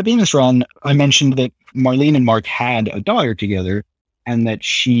for the Bemis run, I mentioned that Marlene and Mark had a daughter together and that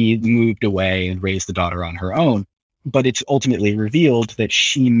she moved away and raised the daughter on her own. But it's ultimately revealed that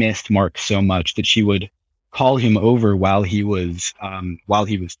she missed Mark so much that she would call him over while he was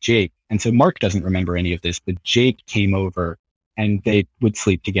Jake. And so Mark doesn't remember any of this, but Jake came over and they would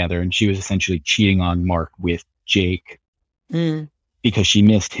sleep together, and she was essentially cheating on Mark with Jake because she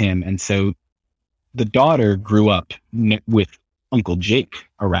missed him. And so the daughter grew up with Uncle Jake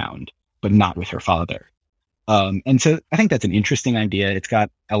around, but not with her father. And so I think that's an interesting idea. It's got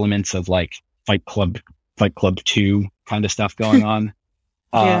elements of like Fight Club 2 kind of stuff going on,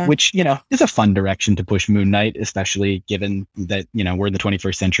 which, is a fun direction to push Moon Knight, especially given that, we're in the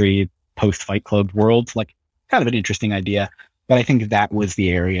 21st century post Fight Club world, like kind of an interesting idea. But I think that was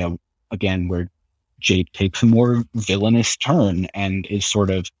the area, again, where Jake takes a more villainous turn and is sort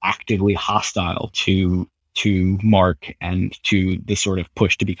of actively hostile to Mark and to the sort of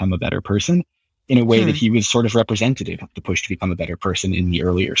push to become a better person in a way that he was sort of representative of the push to become a better person in the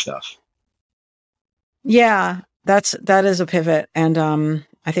earlier stuff. Yeah, that is a pivot. And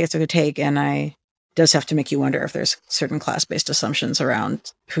I think it's a good take. And I does have to make you wonder if there's certain class-based assumptions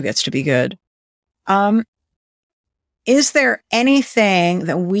around who gets to be good. Is there anything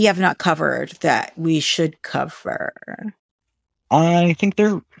that we have not covered that we should cover? I think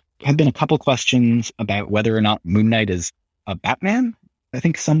there have been a couple questions about whether or not Moon Knight is a Batman. I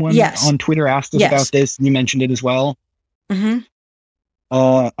think someone on Twitter asked us about this. You mentioned it as well. Mm-hmm.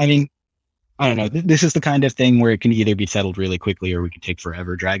 I mean, I don't know. This is the kind of thing where it can either be settled really quickly or we could take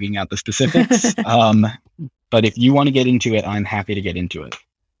forever dragging out the specifics. But if you want to get into it, I'm happy to get into it.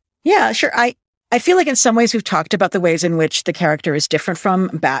 Yeah, sure. I feel like in some ways we've talked about the ways in which the character is different from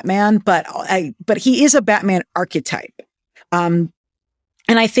Batman, but he is a Batman archetype.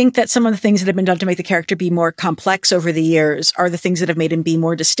 And I think that some of the things that have been done to make the character be more complex over the years are the things that have made him be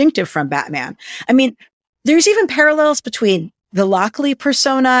more distinctive from Batman. I mean, there's even parallels between the Lockley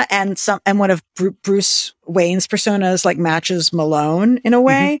persona and one of Bruce Wayne's personas, like Matches Malone in a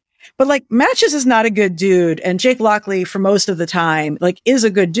way. Mm-hmm. But like Matches is not a good dude, and Jake Lockley for most of the time is a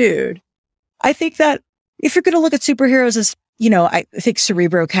good dude. I think that if you're going to look at superheroes as, I think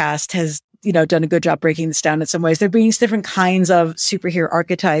Cerebrocast has, done a good job breaking this down in some ways. There being different kinds of superhero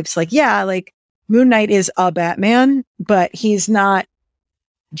archetypes. Moon Knight is a Batman, but he's not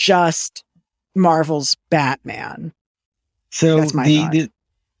just Marvel's Batman. So that's my thought.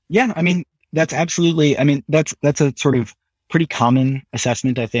 Yeah, I mean, that's absolutely, that's a sort of pretty common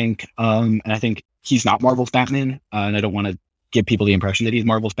assessment, I think. And I think he's not Marvel's Batman. And I don't want to give people the impression that he's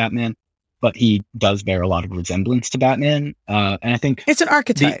Marvel's Batman, but he does bear a lot of resemblance to Batman. And I think it's an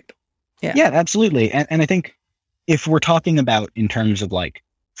archetype. Yeah, absolutely. And I think if we're talking about in terms of like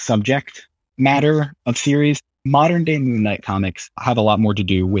subject matter of series, modern day Moon Knight comics have a lot more to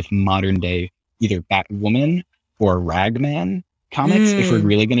do with modern day either Batwoman or Ragman comics, if we're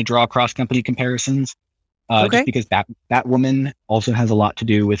really going to draw cross-company comparisons. Just because Batwoman also has a lot to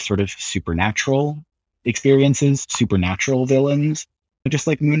do with sort of supernatural experiences, supernatural villains, just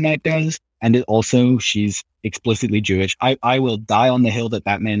like Moon Knight does. And she's explicitly Jewish. I will die on the hill that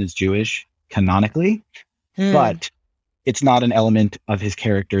Batman is Jewish canonically, but it's not an element of his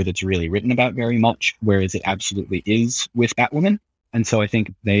character that's really written about very much, whereas it absolutely is with Batwoman. And so I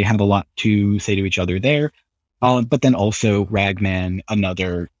think they have a lot to say to each other there. But then also Ragman,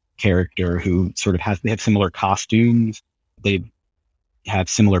 another character who sort of they have similar costumes. They have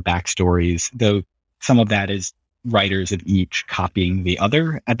similar backstories, though some of that is writers of each copying the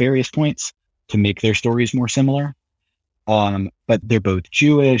other at various points to make their stories more similar. But they're both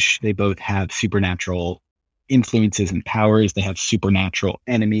Jewish. They both have supernatural influences and powers. They have supernatural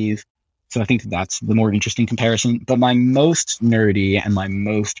enemies. So I think that's the more interesting comparison. But my most nerdy and my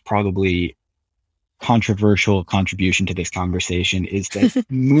most probably controversial contribution to this conversation is that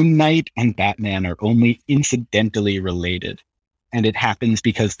Moon Knight and Batman are only incidentally related. And it happens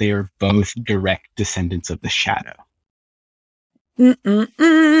because they are both direct descendants of the Shadow.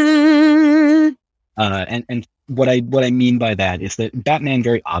 And what I mean by that is that Batman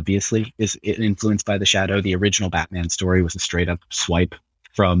very obviously is influenced by the Shadow. The original Batman story was a straight up swipe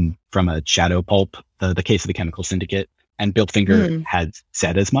from a Shadow pulp, the Case of the Chemical Syndicate, and Bill Finger had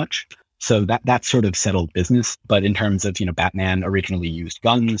said as much. So that's sort of settled business. But in terms of, Batman originally used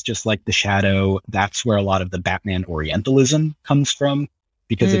guns just like the Shadow, that's where a lot of the Batman Orientalism comes from,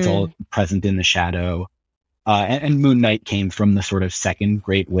 because it's all present in the Shadow. And Moon Knight came from the sort of second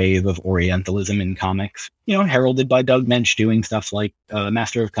great wave of Orientalism in comics, heralded by Doug Moench doing stuff like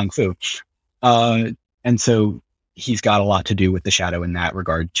Master of Kung Fu. And so he's got a lot to do with the Shadow in that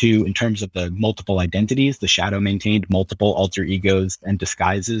regard, too. In terms of the multiple identities, the Shadow maintained multiple alter egos and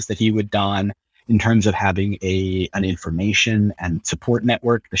disguises that he would don. In terms of having an information and support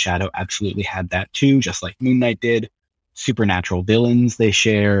network, the Shadow absolutely had that, too, just like Moon Knight did. Supernatural villains they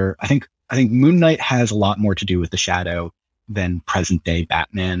share. I think Moon Knight has a lot more to do with the Shadow than present day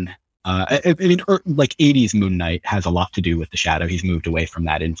Batman. I mean, like 80s Moon Knight has a lot to do with the Shadow. He's moved away from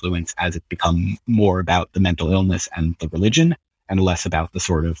that influence as it become more about the mental illness and the religion, and less about the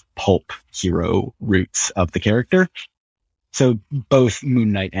sort of pulp hero roots of the character. So both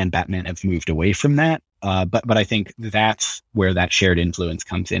Moon Knight and Batman have moved away from that. But I think that's where that shared influence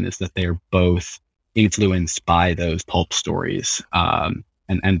comes in, is that they're both influenced by those pulp stories. And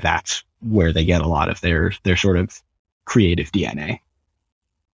that's where they get a lot of their sort of creative DNA.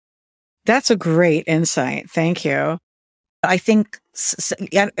 That's a great insight. Thank you. I think,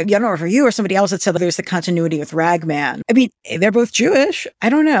 I don't know, for you or somebody else that said that there's the continuity with Ragman. I mean, they're both Jewish. I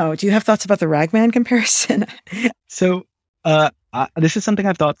don't know. Do you have thoughts about the Ragman comparison? So this is something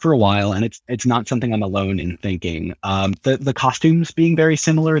I've thought for a while, and it's not something I'm alone in thinking. The costumes being very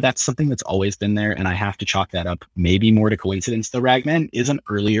similar, that's something that's always been there, and I have to chalk that up maybe more to coincidence. The Ragman is an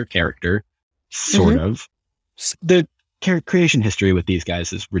earlier character, sort of. The creation history with these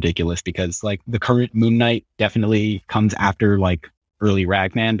guys is ridiculous, because like the current Moon Knight definitely comes after like early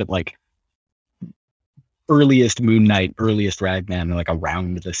Ragman, but like earliest Moon Knight, earliest Ragman are like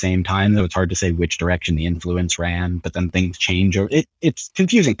around the same time, though it's hard to say which direction the influence ran, but then things change. It's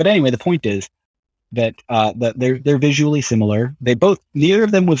confusing. But anyway, the point is that they're visually similar. Neither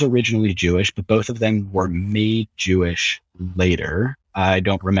of them was originally Jewish, but both of them were made Jewish later. I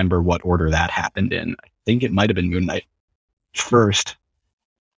don't remember what order that happened in. I think it might have been Moon Knight first.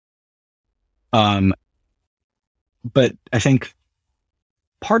 But I think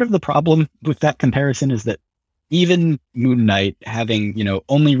part of the problem with that comparison is that even Moon Knight, having,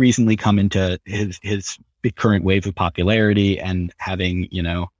 only recently come into his big current wave of popularity, and having,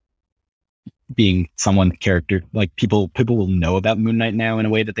 being someone character, like people will know about Moon Knight now in a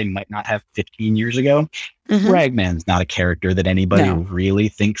way that they might not have 15 years ago. Ragman's not a character that anybody really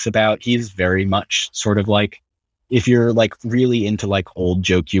thinks about. He's very much sort of like, if you're like really into like old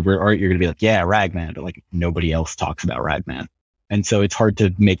Joe Kubert art, you're gonna be like, yeah, Ragman, but like nobody else talks about Ragman. And so it's hard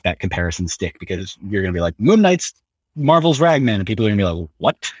to make that comparison stick, because you're going to be like, Moon Knight's Marvel's Ragman, and people are going to be like,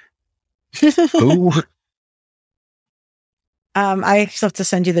 what? Who? I still have to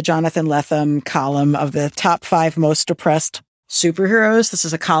send you the Jonathan Lethem column of the top 5 most depressed superheroes. This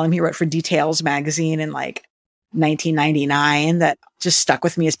is a column he wrote for Details magazine in like 1999 that just stuck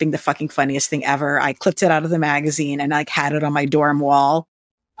with me as being the fucking funniest thing ever. I clipped it out of the magazine and like had it on my dorm wall.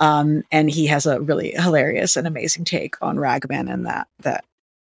 And he has a really hilarious and amazing take on Ragman, and that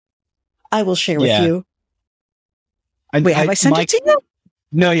I will share with you. Have I sent it to you?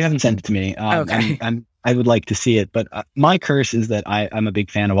 No, you haven't sent it to me. Okay. I would like to see it, but my curse is that I'm a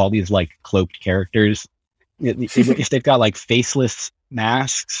big fan of all these like cloaked characters. If they've got like faceless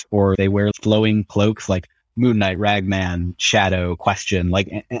masks, or they wear flowing cloaks, like Moon Knight, Ragman, Shadow, Question,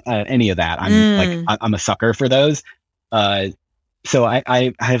 like any of that, I'm a sucker for those. So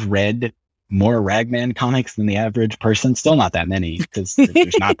I have read more Ragman comics than the average person. Still not that many, because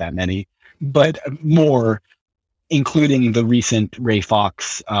there's not that many, but more, including the recent Ray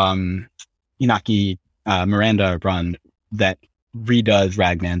Fox, Inaki Miranda run that redoes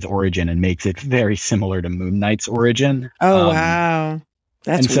Ragman's origin and makes it very similar to Moon Knight's origin. Oh, wow.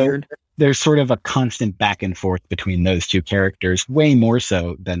 That's weird. So there's sort of a constant back and forth between those two characters, way more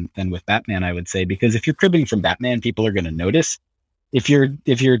so than with Batman, I would say, because if you're cribbing from Batman, people are going to notice. If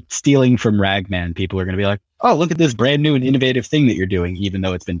you're stealing from Ragman, people are going to be like, oh, look at this brand new and innovative thing that you're doing, even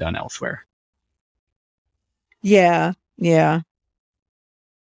though it's been done elsewhere. Yeah. Yeah.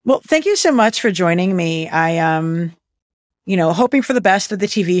 Well, thank you so much for joining me. I am, hoping for the best of the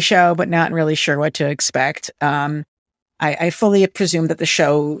TV show, but not really sure what to expect. I fully presume that the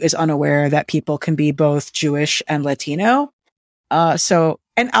show is unaware that people can be both Jewish and Latino.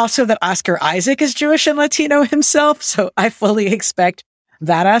 And also that Oscar Isaac is Jewish and Latino himself. So I fully expect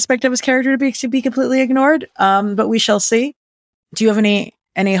that aspect of his character to be completely ignored. But we shall see. Do you have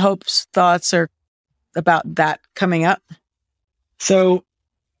any hopes, thoughts, or about that coming up? So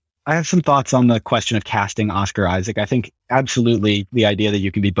I have some thoughts on the question of casting Oscar Isaac. I think absolutely the idea that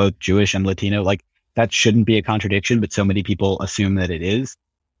you can be both Jewish and Latino, like that shouldn't be a contradiction, but so many people assume that it is.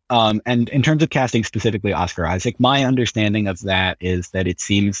 And in terms of casting specifically Oscar Isaac, my understanding of that is that it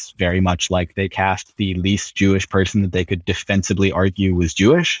seems very much like they cast the least Jewish person that they could defensively argue was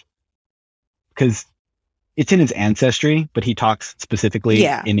Jewish. Because it's in his ancestry, but he talks specifically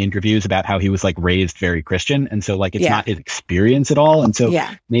in interviews about how he was like raised very Christian. And so like, it's not his experience at all. And so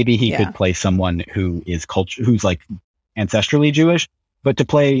maybe he could play someone who is who's like ancestrally Jewish, but to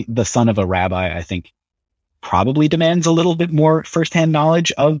play the son of a rabbi, I think probably demands a little bit more firsthand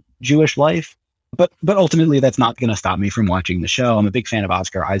knowledge of Jewish life. But ultimately that's not going to stop me from watching the show. I'm a big fan of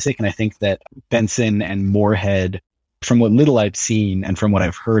Oscar Isaac. And I think that Benson and Moorhead, from what little I've seen and from what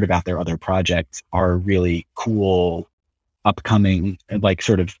I've heard about their other projects, are really cool, upcoming, like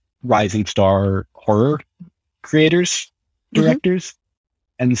sort of rising star horror creators, directors.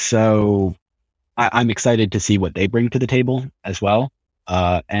 And so I'm excited to see what they bring to the table as well.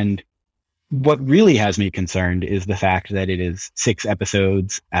 And what really has me concerned is the fact that it is 6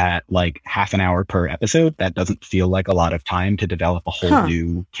 episodes at like half an hour per episode. That doesn't feel like a lot of time to develop a whole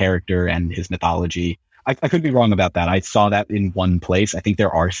new character and his mythology. I could be wrong about that. I saw that in one place. I think there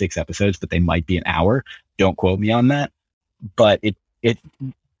are 6 episodes, but they might be an hour. Don't quote me on that. But it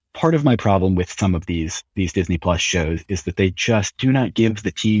part of my problem with some of these Disney Plus shows is that they just do not give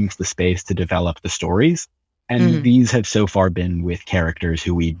the teams the space to develop the stories. And these have so far been with characters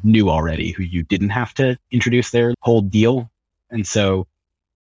who we knew already, who you didn't have to introduce their whole deal. And so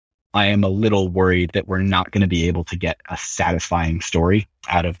I am a little worried that we're not going to be able to get a satisfying story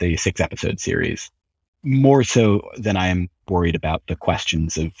out of the 6 episode series. More so than I am worried about the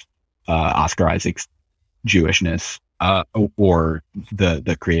questions of Oscar Isaac's Jewishness or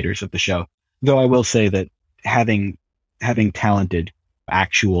the creators of the show. Though I will say that having talented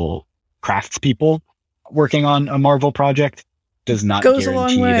actual craftspeople working on a Marvel project does not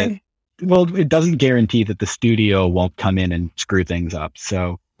guarantee that. Well, it doesn't guarantee that the studio won't come in and screw things up.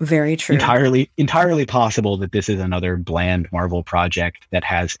 So very true. Entirely possible that this is another bland Marvel project that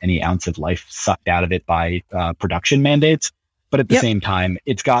has any ounce of life sucked out of it by production mandates. But at the same time,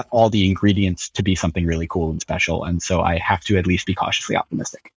 it's got all the ingredients to be something really cool and special. And so I have to at least be cautiously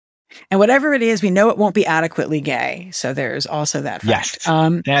optimistic. And whatever it is, we know it won't be adequately gay. So there's also that fact.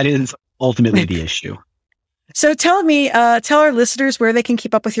 Yes, that is ultimately the issue. So tell our listeners where they can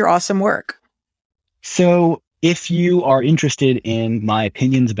keep up with your awesome work. So if you are interested in my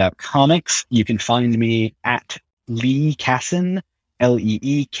opinions about comics, you can find me at Lee Kassan,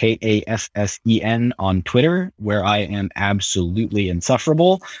 LeeKassen on Twitter, where I am absolutely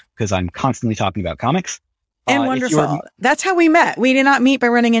insufferable because I'm constantly talking about comics. And wonderful. That's how we met. We did not meet by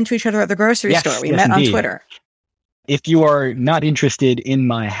running into each other at the grocery store. We met indeed. On Twitter. If you are not interested in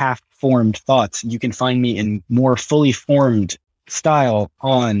my half-formed thoughts, you can find me in more fully formed style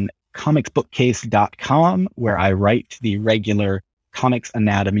on comicsbookcase.com, where I write the regular Comics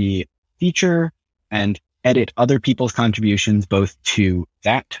Anatomy feature and edit other people's contributions both to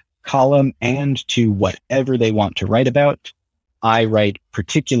that column and to whatever they want to write about. I write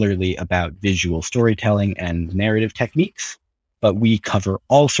particularly about visual storytelling and narrative techniques, but we cover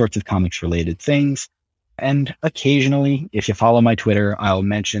all sorts of comics-related things. And occasionally, if you follow my Twitter, I'll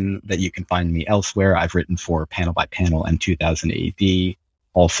mention that you can find me elsewhere. I've written for Panel by Panel and 2000 AD,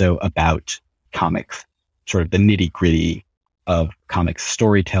 also about comics, sort of the nitty-gritty of comics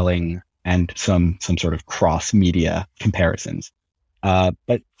storytelling and some sort of cross-media comparisons.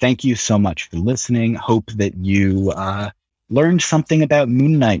 But thank you so much for listening. Hope that you learned something about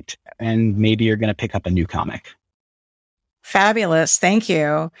Moon Knight, and maybe you're going to pick up a new comic. Fabulous. Thank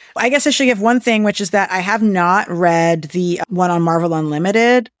you. I guess I should give one thing, which is that I have not read the one on Marvel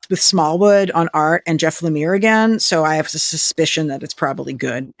Unlimited with Smallwood on art and Jeff Lemire again. So I have a suspicion that it's probably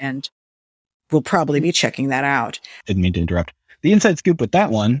good, and we'll probably be checking that out. Didn't mean to interrupt. The inside scoop with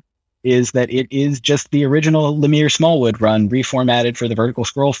that one is that it is just the original Lemire Smallwood run reformatted for the vertical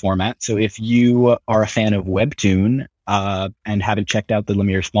scroll format. So if you are a fan of Webtoon and haven't checked out the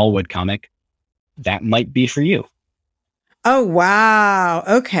Lemire Smallwood comic, that might be for you. Oh, wow.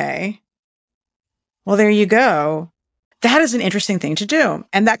 Okay. Well, there you go. That is an interesting thing to do.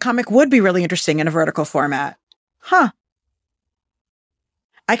 And that comic would be really interesting in a vertical format. Huh.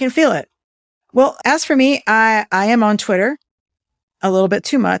 I can feel it. Well, as for me, I am on Twitter. A little bit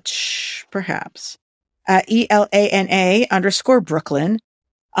too much, perhaps. ELANA_Brooklyn.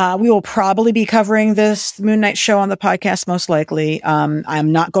 We will probably be covering this Moon Knight show on the podcast, most likely.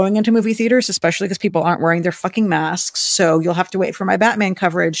 I'm not going into movie theaters, especially because people aren't wearing their fucking masks. So you'll have to wait for my Batman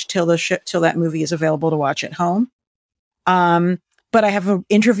coverage till that movie is available to watch at home. But I have an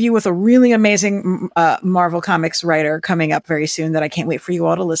interview with a really amazing Marvel Comics writer coming up very soon that I can't wait for you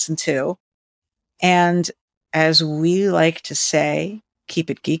all to listen to. And as we like to say, keep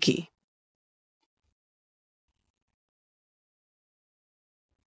it geeky.